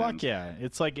sometimes. Fuck yeah.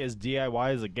 It's like as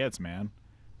DIY as it gets, man.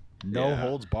 No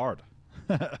holds barred.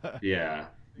 Yeah.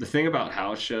 The thing about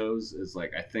house shows is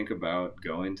like I think about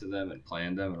going to them and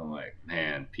playing them, and I'm like,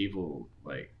 man, people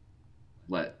like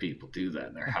let people do that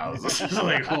in their houses.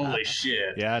 Like, holy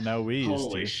shit. Yeah, no, we used to.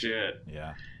 Holy shit.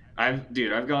 Yeah. I've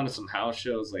gone to some house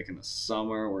shows like in the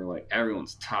summer where like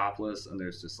everyone's topless and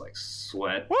there's just like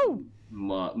sweat,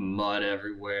 mud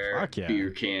everywhere, fuck yeah. Beer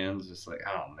cans, just like,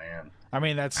 oh man. I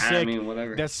mean, that's sick. I mean,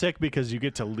 whatever. That's sick because you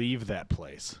get to leave that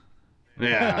place.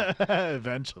 Yeah.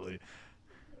 Eventually.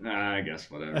 I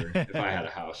guess whatever. If I had a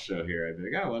house show here, I'd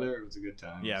be like, oh, whatever. It was a good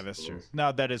time. Yeah, that's true.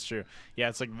 No, that is true. Yeah,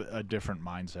 it's like a different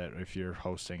mindset. If you're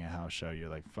hosting a house show, you're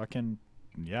like, fucking,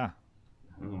 yeah.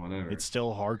 Oh, whatever. It's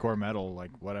still hardcore metal,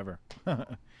 like, whatever.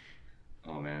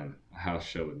 Oh, man. A house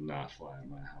show would not fly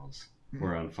in my house.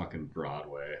 We're on fucking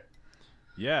Broadway.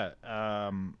 Yeah.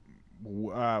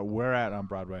 Where at on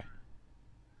Broadway?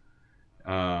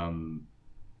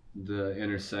 The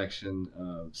intersection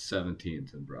of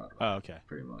 17th and Broadway. Oh, okay.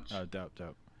 Pretty much. Oh, dope.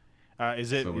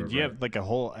 Is it? Do you have like a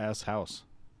whole ass house?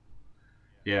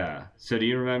 Yeah. So do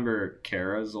you remember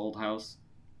Kara's old house?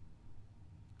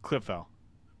 Clipfell.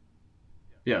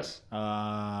 Yes.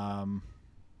 No.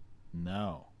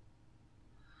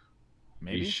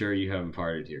 Maybe. Are you sure you haven't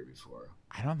partied here before?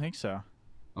 I don't think so.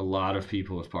 A lot of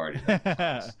people have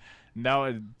partied.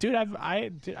 No, dude, I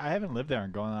haven't lived there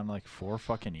in going on like 4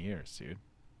 fucking years, dude.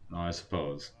 Oh, I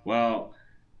suppose. Well,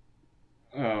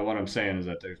 what I'm saying is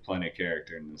that there's plenty of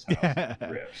character in this house.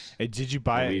 Rips. Hey, did you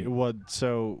buy it? What?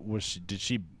 So did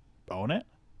she own it?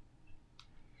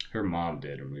 Her mom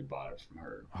did, and we bought it from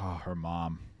her. Oh, her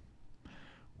mom.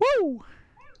 Woo!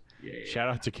 Yeah. Shout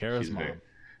out to Kara's mom.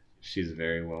 She's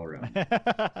very well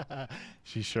run.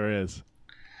 She sure is.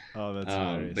 Oh, that's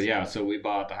hilarious. But yeah, so we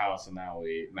bought the house, and now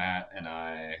Matt and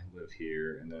I live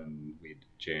here, and then we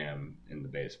jam in the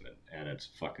basement, and it's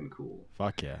fucking cool.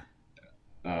 Fuck yeah.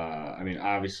 I mean,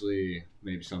 obviously,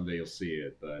 maybe someday you'll see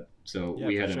it, but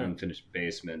we had an unfinished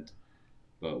basement,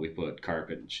 but we put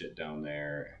carpet and shit down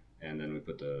there, and then we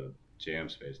put the jam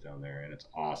space down there, and it's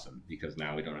awesome because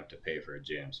now we don't have to pay for a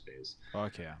jam space.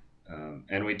 Fuck yeah.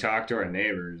 And we talked to our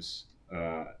neighbors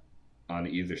on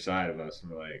either side of us,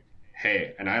 and we're like,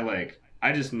 hey, and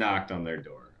I just knocked on their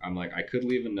door. I'm like, I could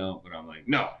leave a note, but I'm like,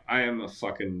 no, I am a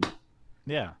fucking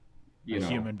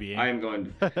human being. I am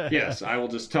going to, yes, I will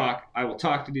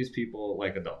talk to these people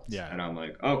like adults. Yeah. And I'm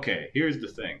like, okay, here's the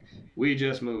thing. We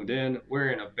just moved in. We're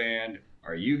in a band.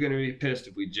 Are you going to be pissed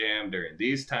if we jam during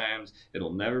these times?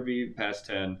 It'll never be past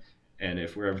 10. And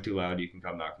if we're ever too loud, you can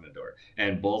come knock on the door.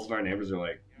 And both of our neighbors are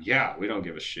like, yeah, we don't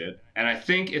give a shit. And I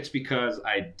think it's because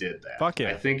I did that. Fuck yeah.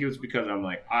 I think it was because I'm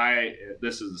like,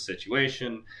 this is the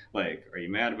situation. Like, are you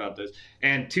mad about this?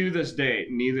 And to this day,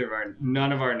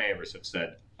 none of our neighbors have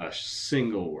said a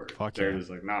single word. Fuck They're yeah. just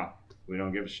like, nah, we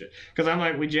don't give a shit. Because I'm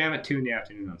like, we jam at 2 in the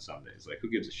afternoon on Sundays. Like, who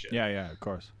gives a shit? Yeah, of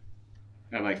course.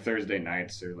 and like Thursday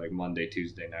nights or like Monday,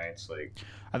 Tuesday nights. Like,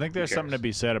 I think there's something to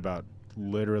be said about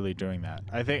literally doing that.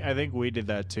 I think we did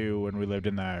that too when we lived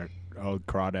in that old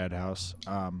crawdad house.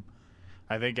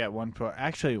 I think at one point,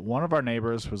 actually, one of our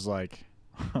neighbors was like,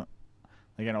 like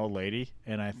an old lady,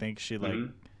 and I think she like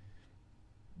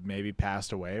maybe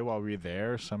passed away while we were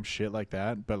there, some shit like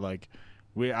that. But like,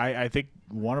 I think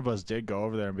one of us did go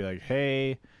over there and be like,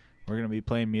 hey, we're gonna be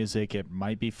playing music. It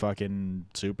might be fucking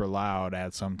super loud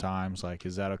at some times. Like,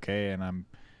 is that okay? And I'm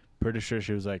pretty sure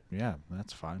she was like, yeah,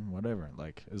 that's fine, whatever.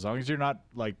 Like, as long as you're not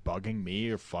like bugging me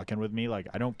or fucking with me, like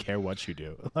I don't care what you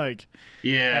do. Like,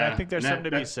 yeah. And I think there's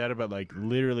something to be said about like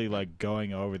literally like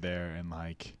going over there and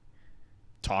like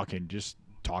talking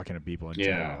to people in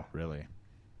general, really.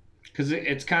 Because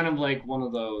it's kind of like one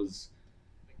of those,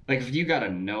 like if you got a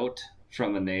note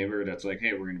from a neighbor that's like,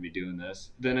 hey, we're going to be doing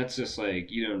this, then it's just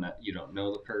like you don't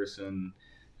know the person,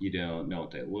 you don't know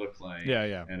what they look like,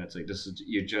 and it's like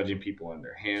you're judging people on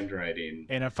their handwriting.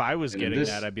 And if I was getting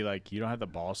that, I'd be like, you don't have the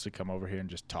balls to come over here and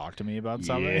just talk to me about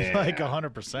something. Like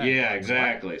 100%. Yeah,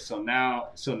 exactly. So now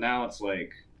it's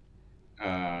like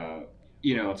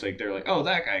it's like they're like, oh,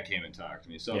 that guy came and talked to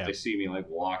me. So if they see me like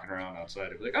walking around outside,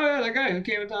 they'll be like, oh yeah, that guy who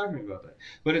came and talked to me about that.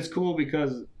 But it's cool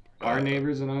because our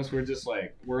neighbors and us, we're just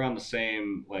like, we're on the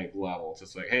same like level. It's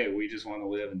just like, hey, we just want to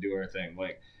live and do our thing.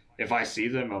 Like, if I see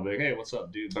them, I'll be like, hey, what's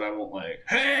up, dude? But I won't like,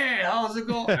 hey, how's it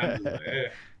going? I'm just like, hey,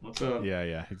 what's up?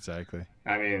 Yeah, exactly.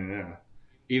 I mean, yeah.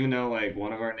 Even though like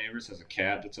one of our neighbors has a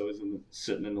cat that's always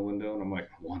sitting in the window, and I'm like,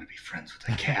 I want to be friends with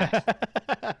a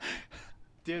cat.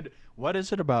 Dude, what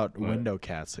is it about window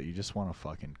cats that you just want to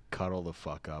fucking cuddle the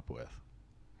fuck up with?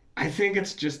 I think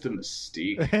it's just a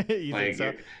mystique. You like, think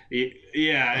so?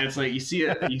 Yeah, it's like you see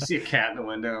a cat in the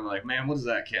window. I'm like, man, what is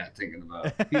that cat thinking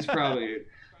about? He's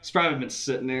probably been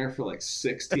sitting there for like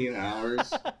 16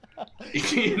 hours.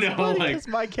 Because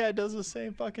my cat does the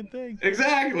same fucking thing.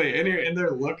 Exactly, and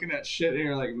they're looking at shit, and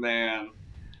you're like, man.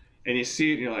 And you see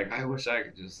it, and you're like, I wish I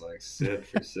could just like sit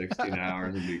for 16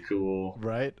 hours and be cool,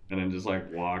 right? And then just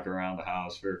like walk around the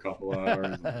house for a couple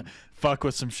hours, and fuck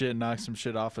with some shit, knock some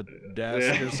shit off a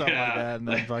desk or something like that, and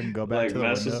then fucking go back to the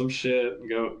window. Mess with some shit,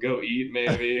 go eat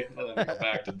maybe, and then go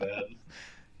back to bed.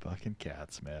 Fucking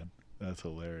cats, man, that's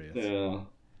hilarious. Yeah.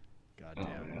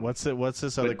 Goddamn. What's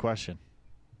this other question?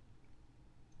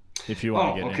 If you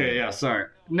want to get into it. Sorry.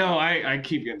 No, I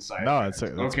keep getting sidetracked.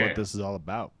 No, that's what this is all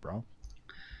about, bro.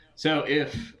 So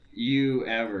if you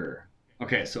ever,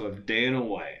 so if Dana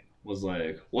White was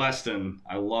like, Weston,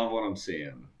 I love what I'm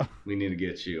seeing. We need to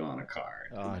get you on a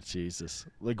card. Oh, Jesus.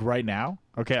 Like right now?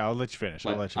 Okay, I'll let you finish.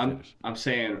 I'm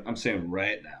saying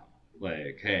right now.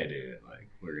 Like, hey, dude, like,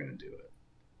 we're going to do it.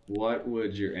 What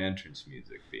would your entrance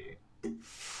music be?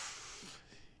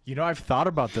 You know, I've thought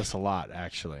about this a lot,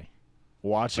 actually.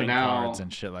 Watching cards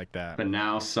and shit like that. But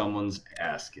now someone's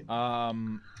asking.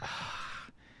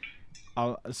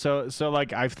 So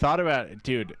like I've thought about it,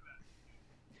 dude.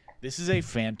 This is a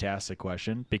fantastic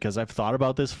question because I've thought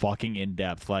about this fucking in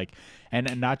depth, like,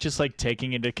 and not just like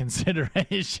taking into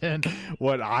consideration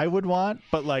what I would want,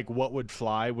 but like what would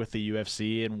fly with the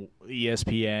UFC and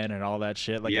ESPN and all that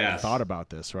shit. Like, I've thought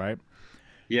about this, right?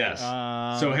 Yes.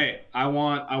 So hey, I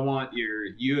want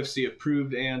your UFC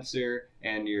approved answer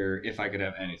and your if I could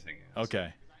have anything answer.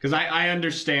 Okay. Because I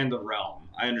understand the realm.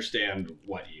 I understand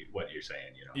what you're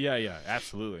saying. Yeah,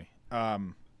 absolutely.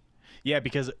 Yeah,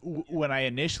 because when I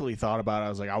initially thought about it, I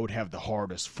was like, I would have the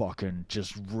hardest fucking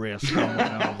just wrist going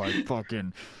out, like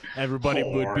fucking everybody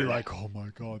would be like, oh my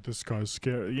god, this guy's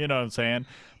scary. You know what I'm saying?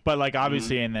 But like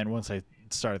obviously, and then once I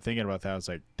started thinking about that, I was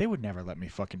like, they would never let me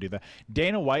fucking do that.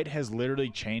 Dana White has literally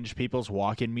changed people's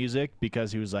walk-in music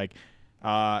because he was like,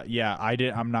 I'm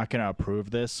not gonna approve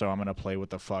this, so I'm gonna play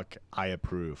what the fuck I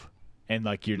approve, and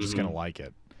like you're just gonna like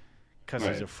it because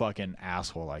he's a fucking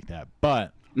asshole like that.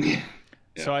 But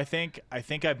so I think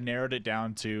I've narrowed it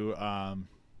down to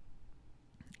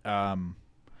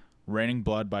Raining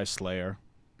Blood by Slayer,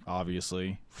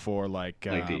 obviously, for like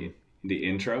the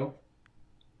intro.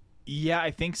 Yeah, I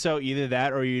think so. Either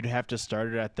that, or you'd have to start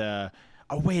it at the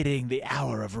awaiting the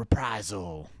hour of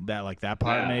reprisal. That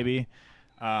part maybe.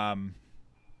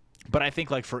 But I think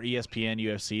like for ESPN,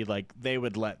 UFC, like they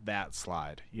would let that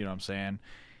slide. You know what I'm saying?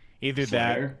 Either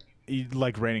Slayer? That,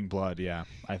 like Raining Blood. Yeah,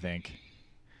 I think.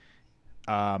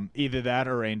 Either that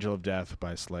or Angel of Death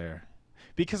by Slayer,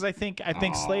 because I think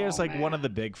Slayer's like one of the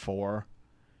big four.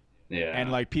 Yeah.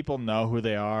 And like people know who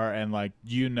they are, and like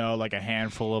like a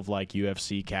handful of like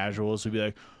UFC casuals would be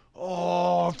like,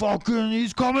 oh fucking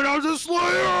he's coming out as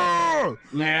Slayer!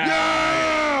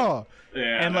 Yeah!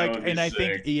 And like I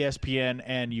think ESPN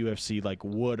and UFC like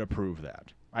would approve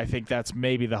that. I think that's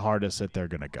maybe the hardest that they're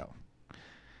gonna go.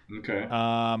 Okay.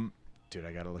 Dude,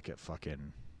 I gotta look at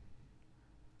fucking.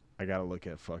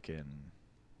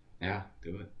 Yeah,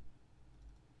 do it.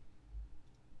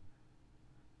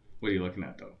 What are you looking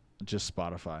at though? Just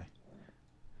Spotify.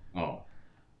 Oh.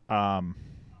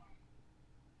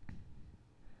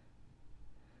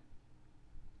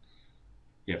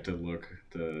 You have to look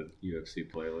at the UFC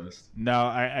playlist. No,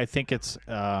 I think it's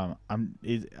I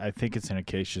think it's an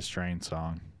Acacia Strain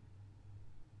song.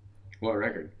 What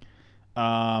record?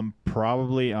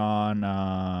 Probably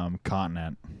on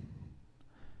Continent.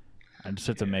 I just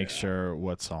have to make sure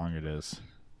what song it is.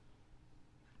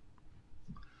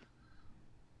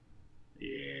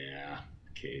 Yeah,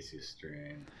 Acacia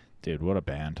Strain. Dude, what a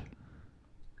band.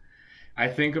 I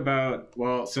think about,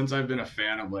 well, since I've been a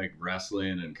fan of like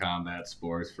wrestling and combat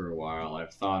sports for a while,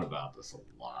 I've thought about this a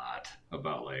lot,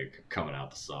 about like coming out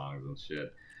the songs and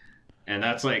shit. And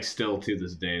that's like still to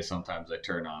this day, sometimes I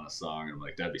turn on a song and I'm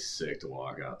like, that'd be sick to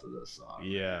walk out to this song.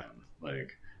 Yeah. Man.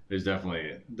 Like there's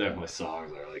definitely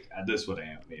songs that are like, this would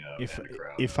amp me up.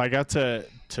 If I got to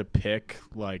pick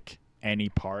like any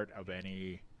part of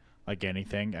anything,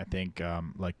 I think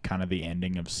like kind of the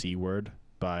ending of C Word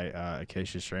by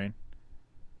Acacia Strain.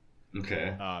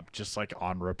 Okay. Just like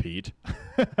on repeat.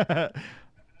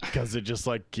 Because it just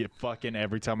like fucking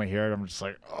every time I hear it, I'm just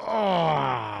like,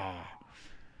 oh.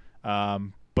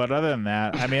 But other than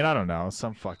that, I mean, I don't know.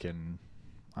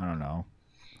 I don't know.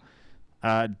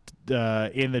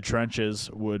 In the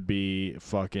Trenches would be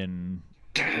fucking.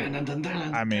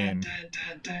 I mean,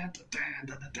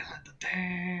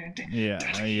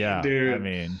 yeah. Dude. I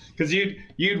mean, because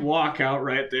you'd walk out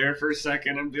right there for a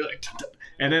second and be like,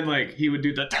 and then like he would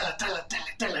do the,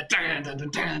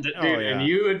 and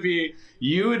you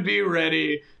would be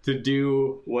ready to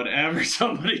do whatever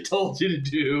somebody told you to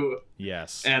do.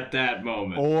 Yes. At that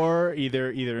moment, or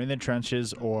either In the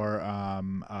Trenches or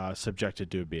Subjected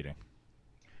to a Beating.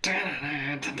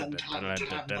 I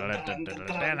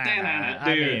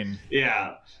mean,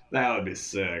 yeah, that would be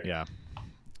sick. Yeah.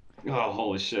 Oh,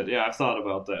 holy shit. Yeah, I've thought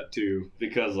about that too.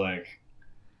 Because, like,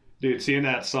 dude, seeing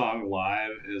that song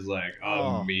live is like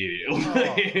immediately.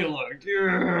 Like,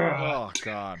 yeah. Oh,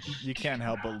 God. You can't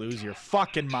help but lose your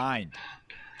fucking mind.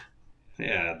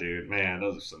 Yeah, dude, man,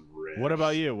 those are some riffs. What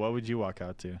about you? What would you walk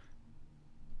out to?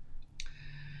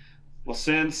 Well,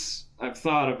 since I've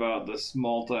thought about this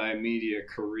multimedia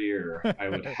career, I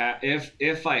would have,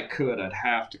 if I could, I'd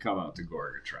have to come out to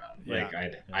Gorgatron. Like,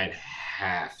 I'd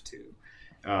have to.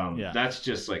 That's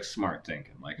just like smart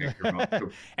thinking. Like, I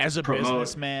could as a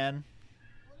businessman.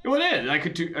 Well, it is. I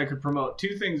could promote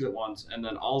two things at once, and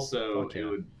then also it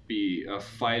would be a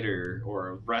fighter or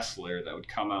a wrestler that would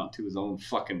come out to his own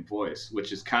fucking voice,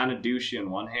 which is kind of douchey in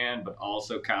one hand, but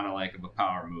also kind of like a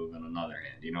power move in another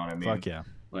hand. You know what I mean? Fuck yeah.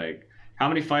 Like, how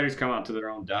many fighters come out to their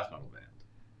own death metal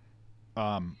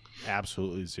band?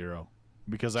 Absolutely zero.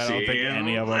 Because I don't think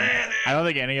any of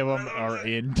them are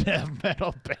in death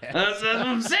metal bands. That's what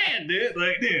I'm saying, dude.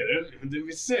 Like, dude, it'd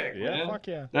be sick. Yeah, man. Fuck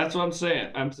yeah. That's what I'm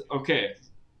saying. Okay.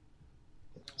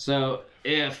 So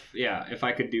if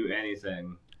I could do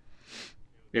anything,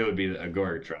 it would be a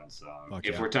Gorgatron song. Fuck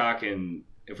if we're talking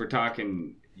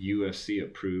UFC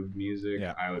approved music,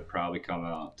 I would probably come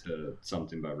out to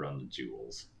something by Run the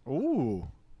Jewels. Ooh,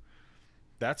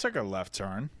 that's like a left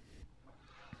turn.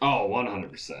 Oh,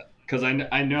 100%. Because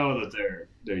I know that they're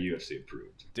UFC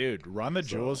approved. Dude, Run the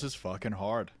Jewels is fucking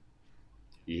hard.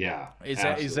 Yeah.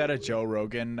 Is that a Joe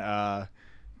Rogan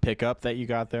pickup that you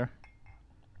got there?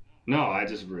 No, I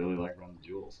just really like Run the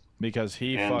Jewels. Because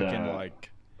he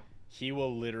he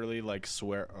will literally like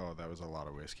swear. Oh, that was a lot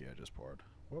of whiskey I just poured.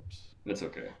 Whoops. It's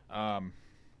okay.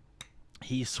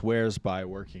 He swears by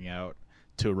working out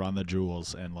to Run the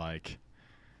Jewels and like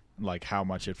how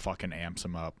much it fucking amps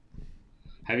him up.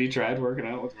 Have you tried working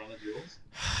out with Run the Jewels?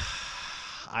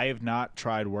 I have not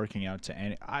tried working out to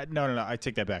any. No. I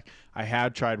take that back. I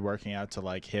have tried working out to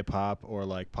like hip hop or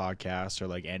like podcasts or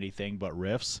like anything but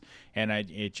riffs, and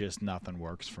it just nothing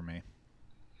works for me.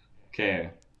 Okay,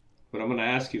 but I'm gonna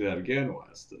ask you that again,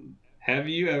 Weston. Have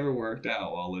you ever worked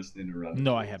out while listening to Run the Jewels?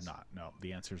 No, I have not. No,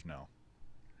 the answer is no.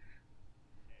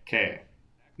 Okay,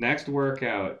 next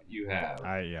workout you have.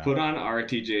 Put on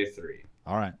RTJ3.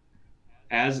 All right.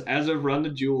 As a Run the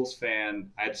Jewels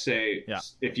fan, I'd say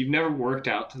if you've never worked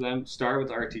out to them, start with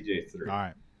RTJ3.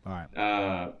 All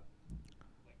right.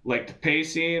 Like the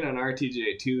pacing on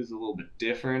RTJ2 is a little bit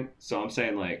different, so I'm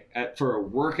saying like for a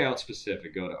workout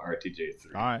specific, go to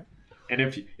RTJ3. All right. And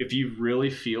if you really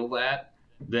feel that,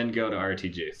 then go to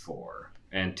RTJ4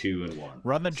 and 2 and 1.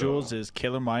 Run the Jewels is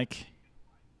Killer Mike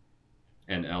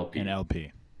and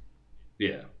LP.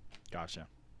 Yeah. Gotcha.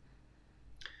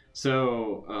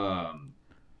 So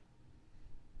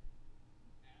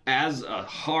as a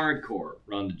hardcore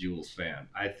Run the Jewels fan,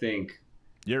 I think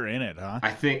you're in it, huh?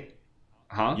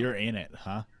 You're in it,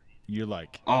 huh? You're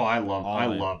like, oh, I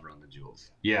love Run the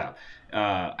Jewels. Yeah,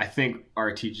 I think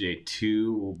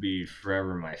RTJ2 will be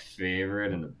forever my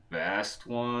favorite and the best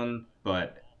one,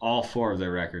 but all 4 of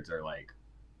their records are like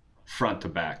front to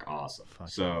back awesome.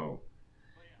 So,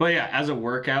 but yeah, as a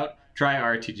workout, try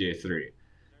RTJ3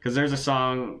 because there's a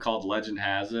song called Legend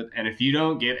Has It, and if you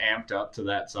don't get amped up to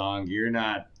that song, you're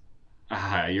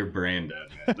brain dead,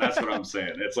 man. That's what I'm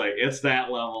saying. It's like it's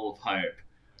that level of hype.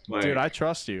 Like, dude, I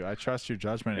trust you. I trust your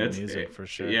judgment in music for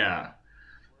sure. Yeah.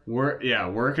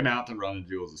 Working out to Run the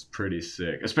Jewels is pretty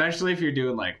sick, especially if you're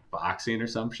doing like boxing or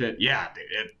some shit. Yeah,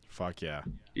 dude. Fuck yeah.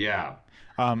 Yeah.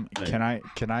 Can I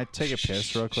take a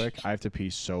piss real quick? I have to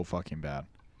pee so fucking bad.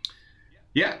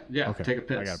 Yeah. Okay. Take a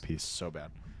piss. I gotta pee so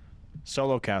bad.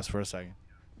 Solo cast for a second.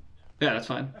 Yeah, that's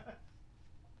fine.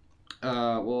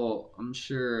 Well, I'm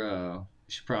sure we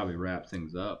should probably wrap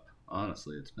things up.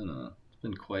 Honestly, it's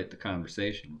been quite the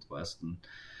conversation with Weston.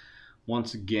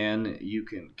 Once again, you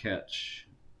can catch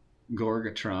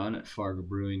Gorgatron at Fargo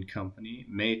Brewing Company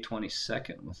May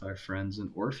 22nd with our friends in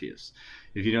Orpheus.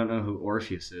 If you don't know who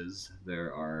Orpheus is,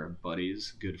 there are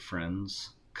buddies, good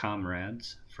friends,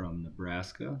 comrades from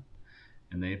Nebraska,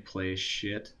 and they play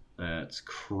shit that's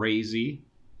crazy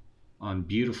on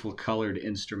beautiful colored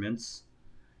instruments.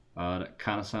 That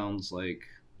kind of sounds like,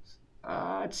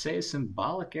 I'd say,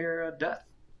 symbolic era death.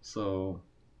 So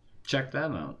check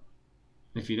them out.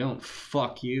 If you don't,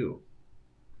 fuck you.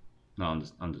 No,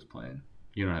 I'm just playing.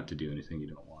 You don't have to do anything you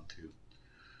don't want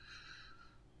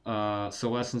to. So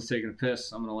Weston's taking a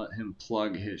piss. I'm gonna let him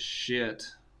plug his shit.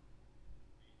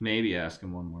 Maybe ask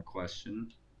him one more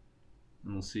question,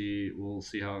 and we'll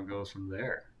see how it goes from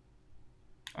there.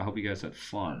 I hope you guys had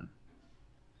fun.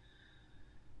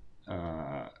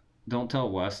 Don't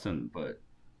tell Weston, but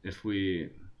if we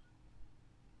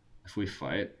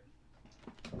fight,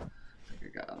 I think I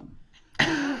got him.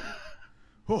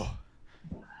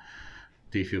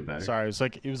 Do you feel better? Sorry,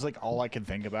 it was like all I could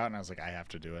think about, and I was like, I have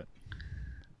to do it.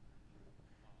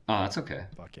 Oh, that's okay.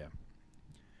 Fuck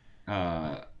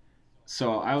yeah.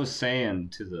 So I was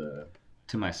saying to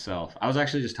myself, I was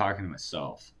actually just talking to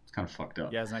myself. It's kind of fucked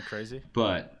up. Yeah, isn't that crazy?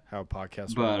 But how a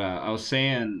podcast. But I was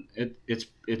saying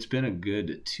it's been a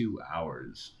good 2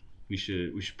 hours. We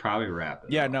should probably wrap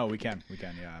it. Yeah, up. No, we can.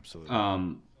 Yeah, absolutely.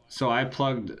 So I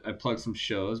plugged some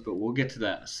shows, but we'll get to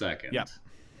that in a second. Yeah.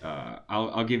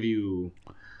 I'll give you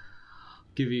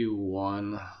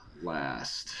one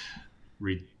last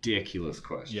ridiculous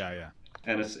question. Yeah.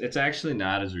 And it's actually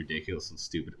not as ridiculous and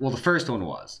stupid. Well, the first one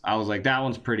was. I was like, that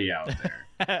one's pretty out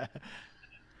there.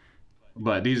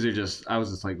 But these are I was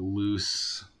just like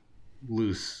loose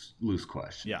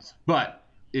questions. Yeah. But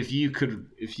if you could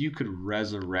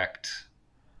resurrect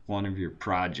one of your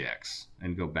projects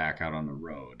and go back out on the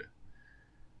road,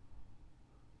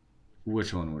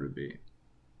 which one would it be?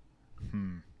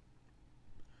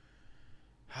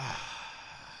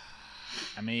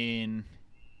 I mean,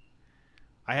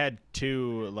 I had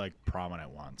 2 like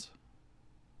prominent ones.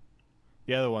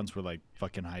 The other ones were like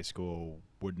fucking high school,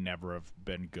 would never have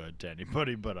been good to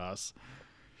anybody but us.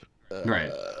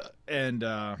 Right. And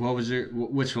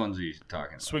which ones are you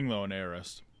talking about? Swing Low and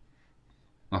Arist.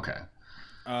 Okay.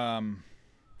 I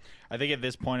think at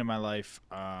this point in my life,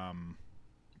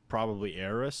 probably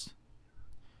Arist.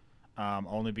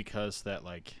 Only because that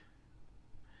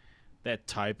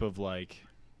type of like,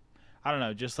 I don't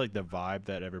know, just like the vibe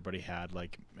that everybody had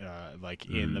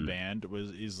in the band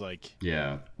is like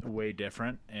way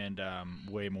different and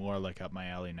way more like up my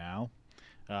alley now.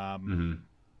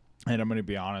 And I'm gonna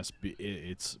be honest,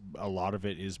 it's a lot of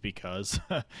it is because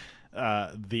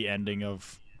the ending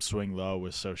of Swing Low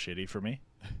was so shitty for me.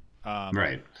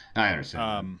 Right, I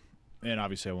understand. And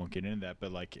obviously I won't get into that,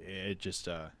 but like it just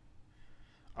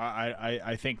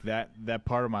I think that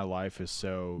part of my life is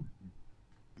so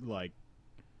like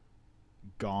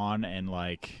gone and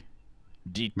like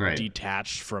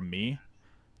detached from me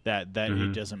that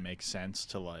it doesn't make sense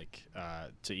to like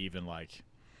to even like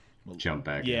jump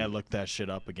back look that shit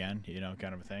up again,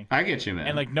 kind of a thing. I get you, man.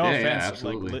 And like no offense,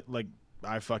 absolutely. like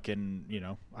I fucking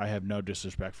I have no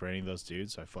disrespect for any of those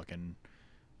dudes. I fucking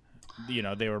they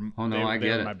were they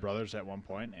were my brothers at one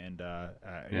point, and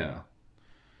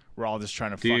we're all just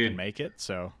trying to fucking make it.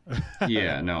 So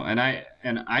yeah, no, and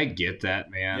I get that,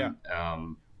 man. Yeah.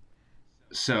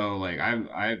 So like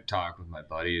I've talked with my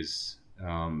buddies,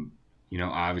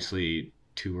 obviously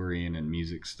touring and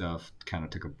music stuff kind of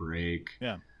took a break.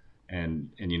 Yeah. and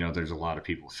you know, there's a lot of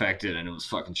people affected, and it was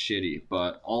fucking shitty.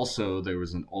 But also, there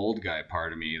was an old guy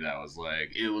part of me that was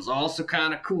like, it was also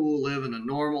kind of cool living a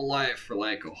normal life for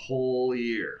like a whole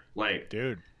year. Like,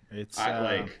 dude, it's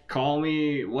like, call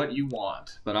me what you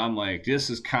want, but I'm like, this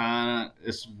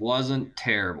wasn't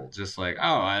terrible. Just like,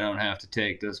 oh, I don't have to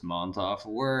take this month off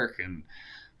of work and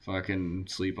fucking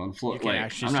sleep on floor. You can like,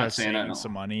 actually I'm start not saying saving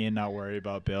some money and not worry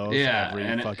about bills Yeah, every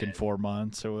and fucking 4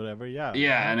 months or whatever. Yeah.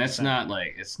 Yeah, and 100%. it's not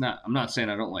like I'm not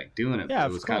saying I don't like doing it, Yeah, but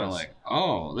of it was kind of course. like,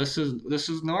 oh, this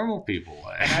is normal people.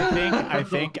 I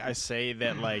think I say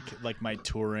that like my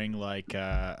touring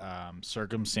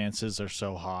circumstances are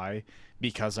so high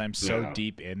because I'm so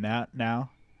deep in that now.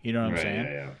 You know what I'm saying?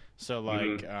 Yeah. So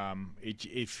like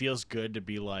it feels good to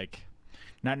be like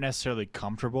not necessarily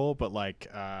comfortable, but like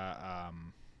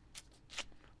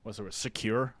what's the word?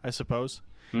 Secure, I suppose,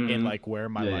 in like where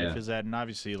my life is at. And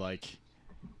obviously like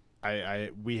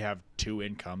we have 2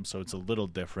 incomes, so it's a little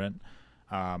different.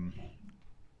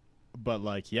 But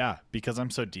like, yeah, because I'm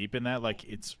so deep in that, like,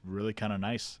 it's really kind of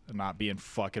nice not being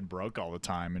fucking broke all the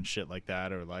time and shit like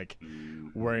that, or like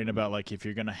worrying about like if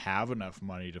you're gonna have enough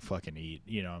money to fucking eat.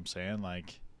 You know what I'm saying?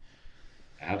 Like,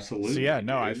 absolutely. So yeah,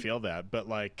 no, dude. I feel that, but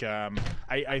like,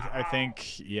 I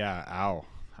think, yeah, ow,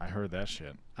 I heard that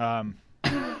shit.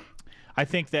 I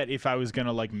think that if I was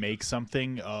gonna like make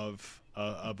something of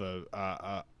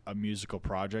a musical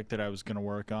project that I was gonna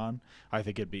work on, I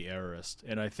think it'd be Errorist,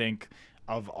 and I think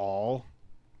of all,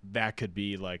 that could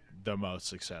be like the most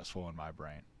successful in my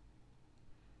brain.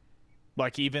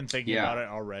 Like even thinking about it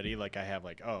already, like I have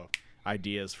like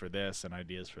ideas for this and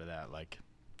ideas for that, like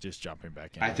just jumping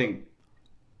back in. I think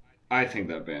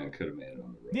that band could have made it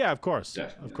on the road. Yeah, of course,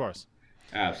 Definitely. Of course,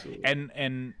 absolutely.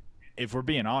 And if we're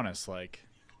being honest, like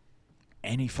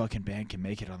any fucking band can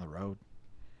make it on the road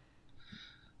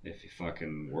if you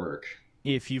fucking work.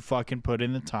 If you fucking put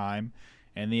in the time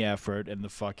and the effort and the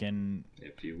fucking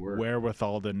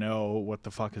wherewithal to know what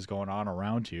the fuck is going on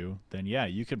around you, then yeah,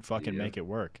 you can fucking make it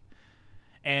work.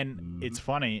 And it's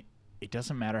funny, it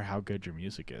doesn't matter how good your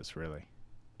music is, really.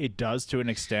 It does to an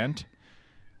extent,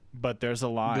 but there's a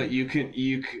line. But you can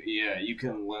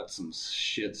let some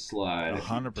shit slide.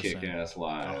 100%. Kick ass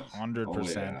live.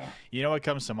 100%. You know what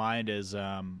comes to mind is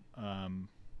I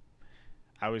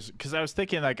was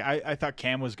thinking like I thought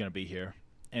Cam was gonna be here.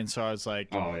 And so I was like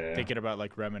thinking about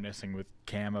like reminiscing with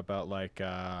Cam about like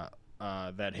that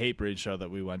Hatebreed show that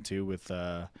we went to with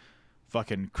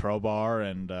fucking Crowbar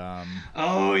and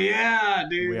oh yeah,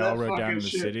 dude. We all rode down in the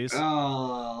cities.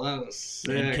 Oh, that was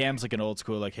sick. And Cam's like an old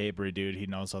school like Hatebreed dude. He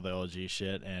knows all the OG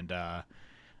shit. And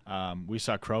we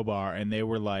saw Crowbar and they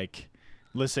were like,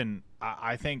 listen,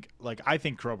 I think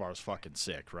Crowbar's fucking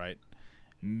sick, right?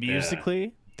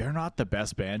 Musically, they're not the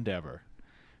best band ever.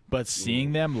 But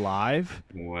seeing them live,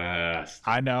 West.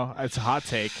 I know it's a hot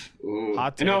take. Ooh.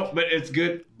 Hot take. No, but it's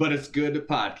good. But it's good to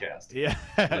podcast. Yeah,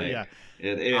 yeah.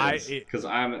 It is because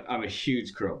I'm a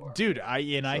huge Crowbar dude.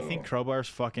 I think Crowbar's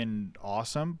fucking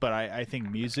awesome. But I think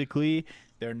musically,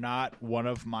 they're not one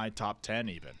of my top 10.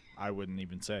 Even I wouldn't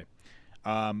even say.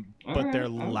 But they're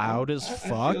loud as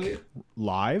fuck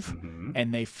live,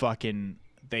 and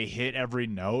they hit every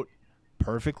note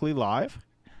perfectly live.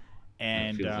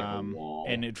 And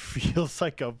it feels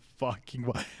like a fucking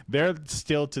wall. They're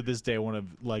still to this day one of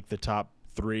like the top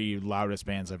 3 loudest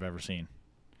bands I've ever seen.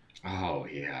 Oh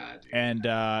yeah, dude.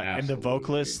 And the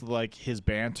vocalist, like his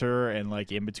banter and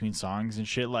like in between songs and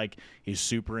shit, like he's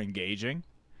super engaging.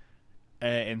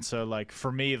 And so like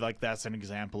for me, like that's an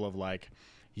example of like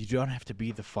you don't have to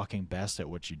be the fucking best at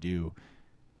what you do.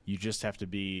 You just have to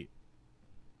be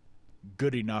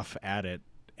good enough at it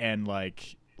and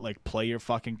like play your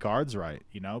fucking cards right,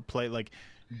 you know?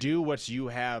 Do what you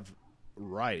have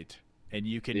right and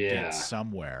you can get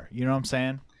somewhere. You know what I'm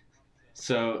saying?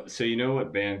 So you know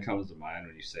what band comes to mind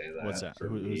when you say that? What's that? For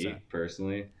Who's me, that?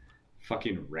 Personally,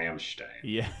 fucking Rammstein.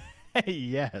 Yeah.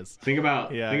 Yes. Think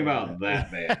about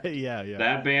that band. Yeah.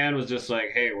 That band was just like,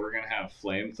 hey, we're gonna have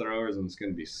flamethrowers and it's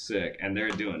gonna be sick, and they're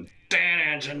doing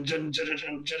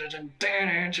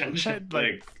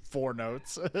like 4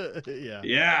 notes. Yeah.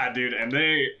 Yeah, dude, and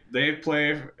they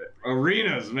play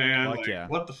arenas, man. Fuck like, yeah.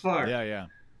 What the fuck? Yeah.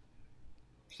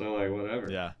 So like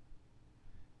whatever. Yeah.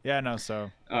 Yeah. No.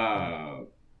 So.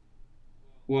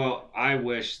 Well, I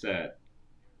wish that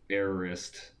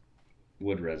Errorist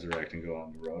would resurrect and go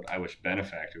on the road. I wish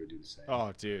Benefactor would do the same.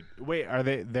 Oh, dude. Wait,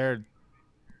 they're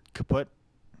kaput?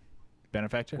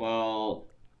 Benefactor? Well,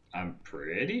 I'm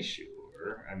pretty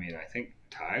sure. I mean, I think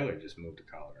Tyler just moved to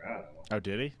Colorado. Oh,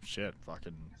 did he? Shit,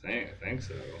 fucking. I think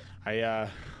so. I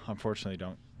unfortunately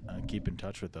don't keep in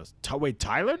touch with those. Wait,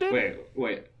 Tyler did?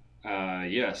 Wait.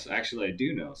 Yes, actually, I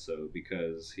do know so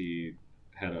because he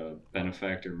had a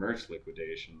benefactor merch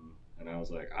liquidation, and I was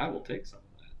like, I will take some of that.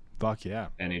 Fuck yeah.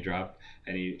 And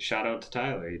he shout out to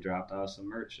Tyler. He dropped off some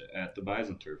merch at the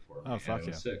Bison Turf for me. Oh, fuck and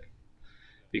it was yeah. sick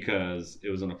because it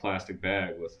was in a plastic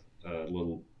bag with a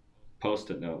little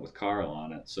post-it note with Carl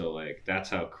on it. So like that's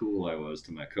how cool I was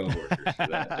to my coworkers for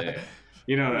that day.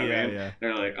 You know what I mean? Yeah.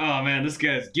 They're like, oh man, this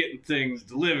guy's getting things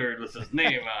delivered with his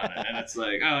name on it. And it's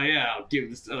like, oh yeah, I'll give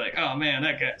this. They're like, oh man,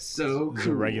 that guy's so He's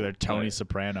cool. a regular Tony Like,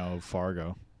 Soprano of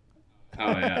Fargo.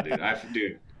 oh yeah,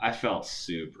 dude. I felt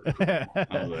super cool. I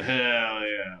was like, hell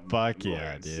yeah. Fuck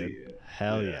yeah, dude.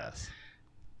 Hell yes.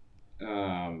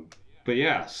 But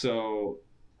yeah, so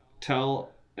tell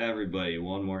everybody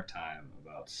one more time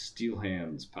about Steel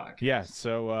Hands Podcast. Yeah,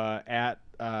 so at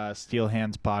Steel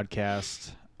Hands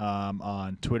Podcast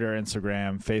on Twitter,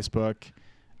 Instagram, Facebook.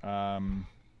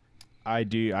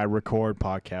 I record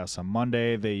podcasts on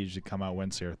Monday. They usually come out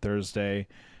Wednesday or Thursday.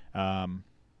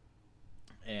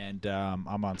 And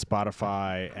I'm on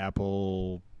Spotify,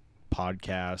 Apple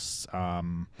Podcasts,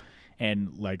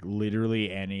 and like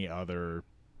literally any other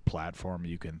platform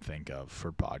you can think of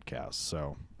for podcasts.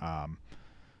 So,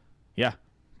 yeah,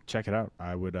 check it out.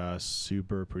 I would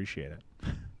super appreciate it.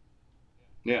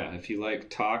 Yeah, if you like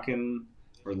talking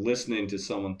or listening to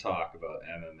someone talk about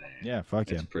MMA. Yeah, fuck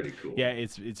yeah. It's pretty cool. Yeah,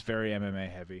 it's very MMA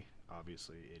heavy.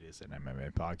 Obviously, it is an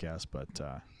MMA podcast,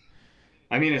 but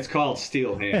I mean, it's called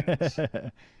Steel Hands.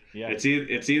 yeah, it's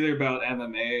either about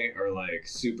MMA or like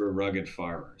super rugged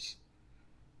farmers.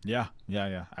 Yeah.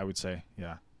 I would say,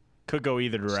 yeah, could go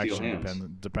either direction,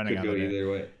 depending could on go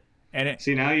either way. And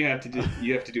see, now you have to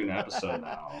do an episode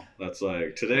now. That's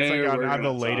like today like we're on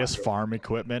the talk latest about farm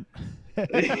equipment.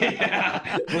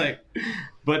 yeah,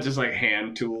 but just like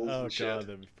hand tools. Oh and shit. god,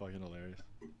 that'd be fucking hilarious.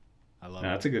 I love it.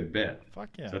 That's a good bit. Fuck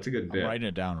yeah, that's a good bit. I'm writing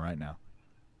it down right now.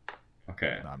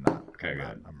 Okay. No, I'm not. Okay,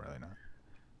 good. I'm really not.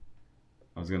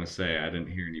 I was gonna say I didn't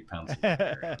hear any pencils.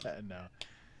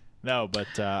 No,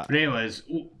 but anyways,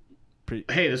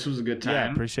 hey, this was a good time.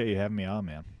 Yeah, appreciate you having me on,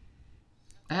 man.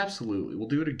 Absolutely, we'll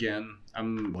do it again.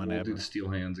 We'll do the Steel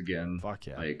Hands again. Fuck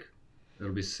yeah, like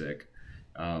it'll be sick.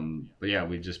 But yeah,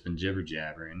 we've just been jibber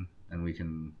jabbering, and we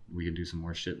can do some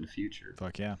more shit in the future.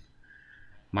 Fuck yeah.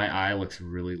 My eye looks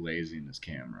really lazy in this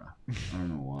camera. I don't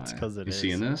know why. It's because you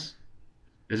seeing this?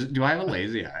 Do I have a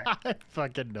lazy eye? I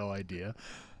fucking no idea.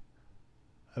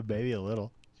 Maybe a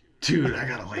little. Dude, I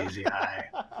got a lazy eye.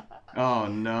 Oh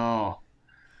no.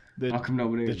 How come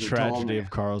nobody? The tragedy of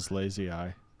Carl's lazy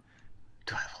eye.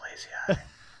 Do I have a lazy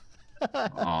eye?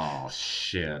 Oh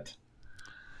shit.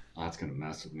 Oh, that's gonna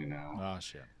mess with me now. Oh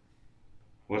shit.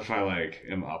 What if I like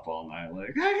am up all night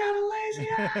like I got a lazy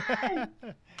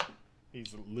eye?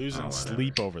 He's losing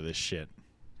sleep over this shit.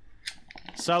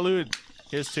 Salud.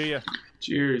 Here's to you.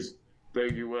 Cheers.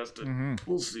 Thank you, Weston. Mm-hmm.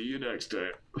 We'll see you next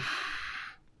time.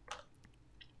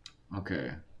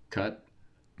 Okay. Cut.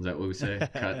 Is that what we say?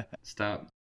 Cut. Stop.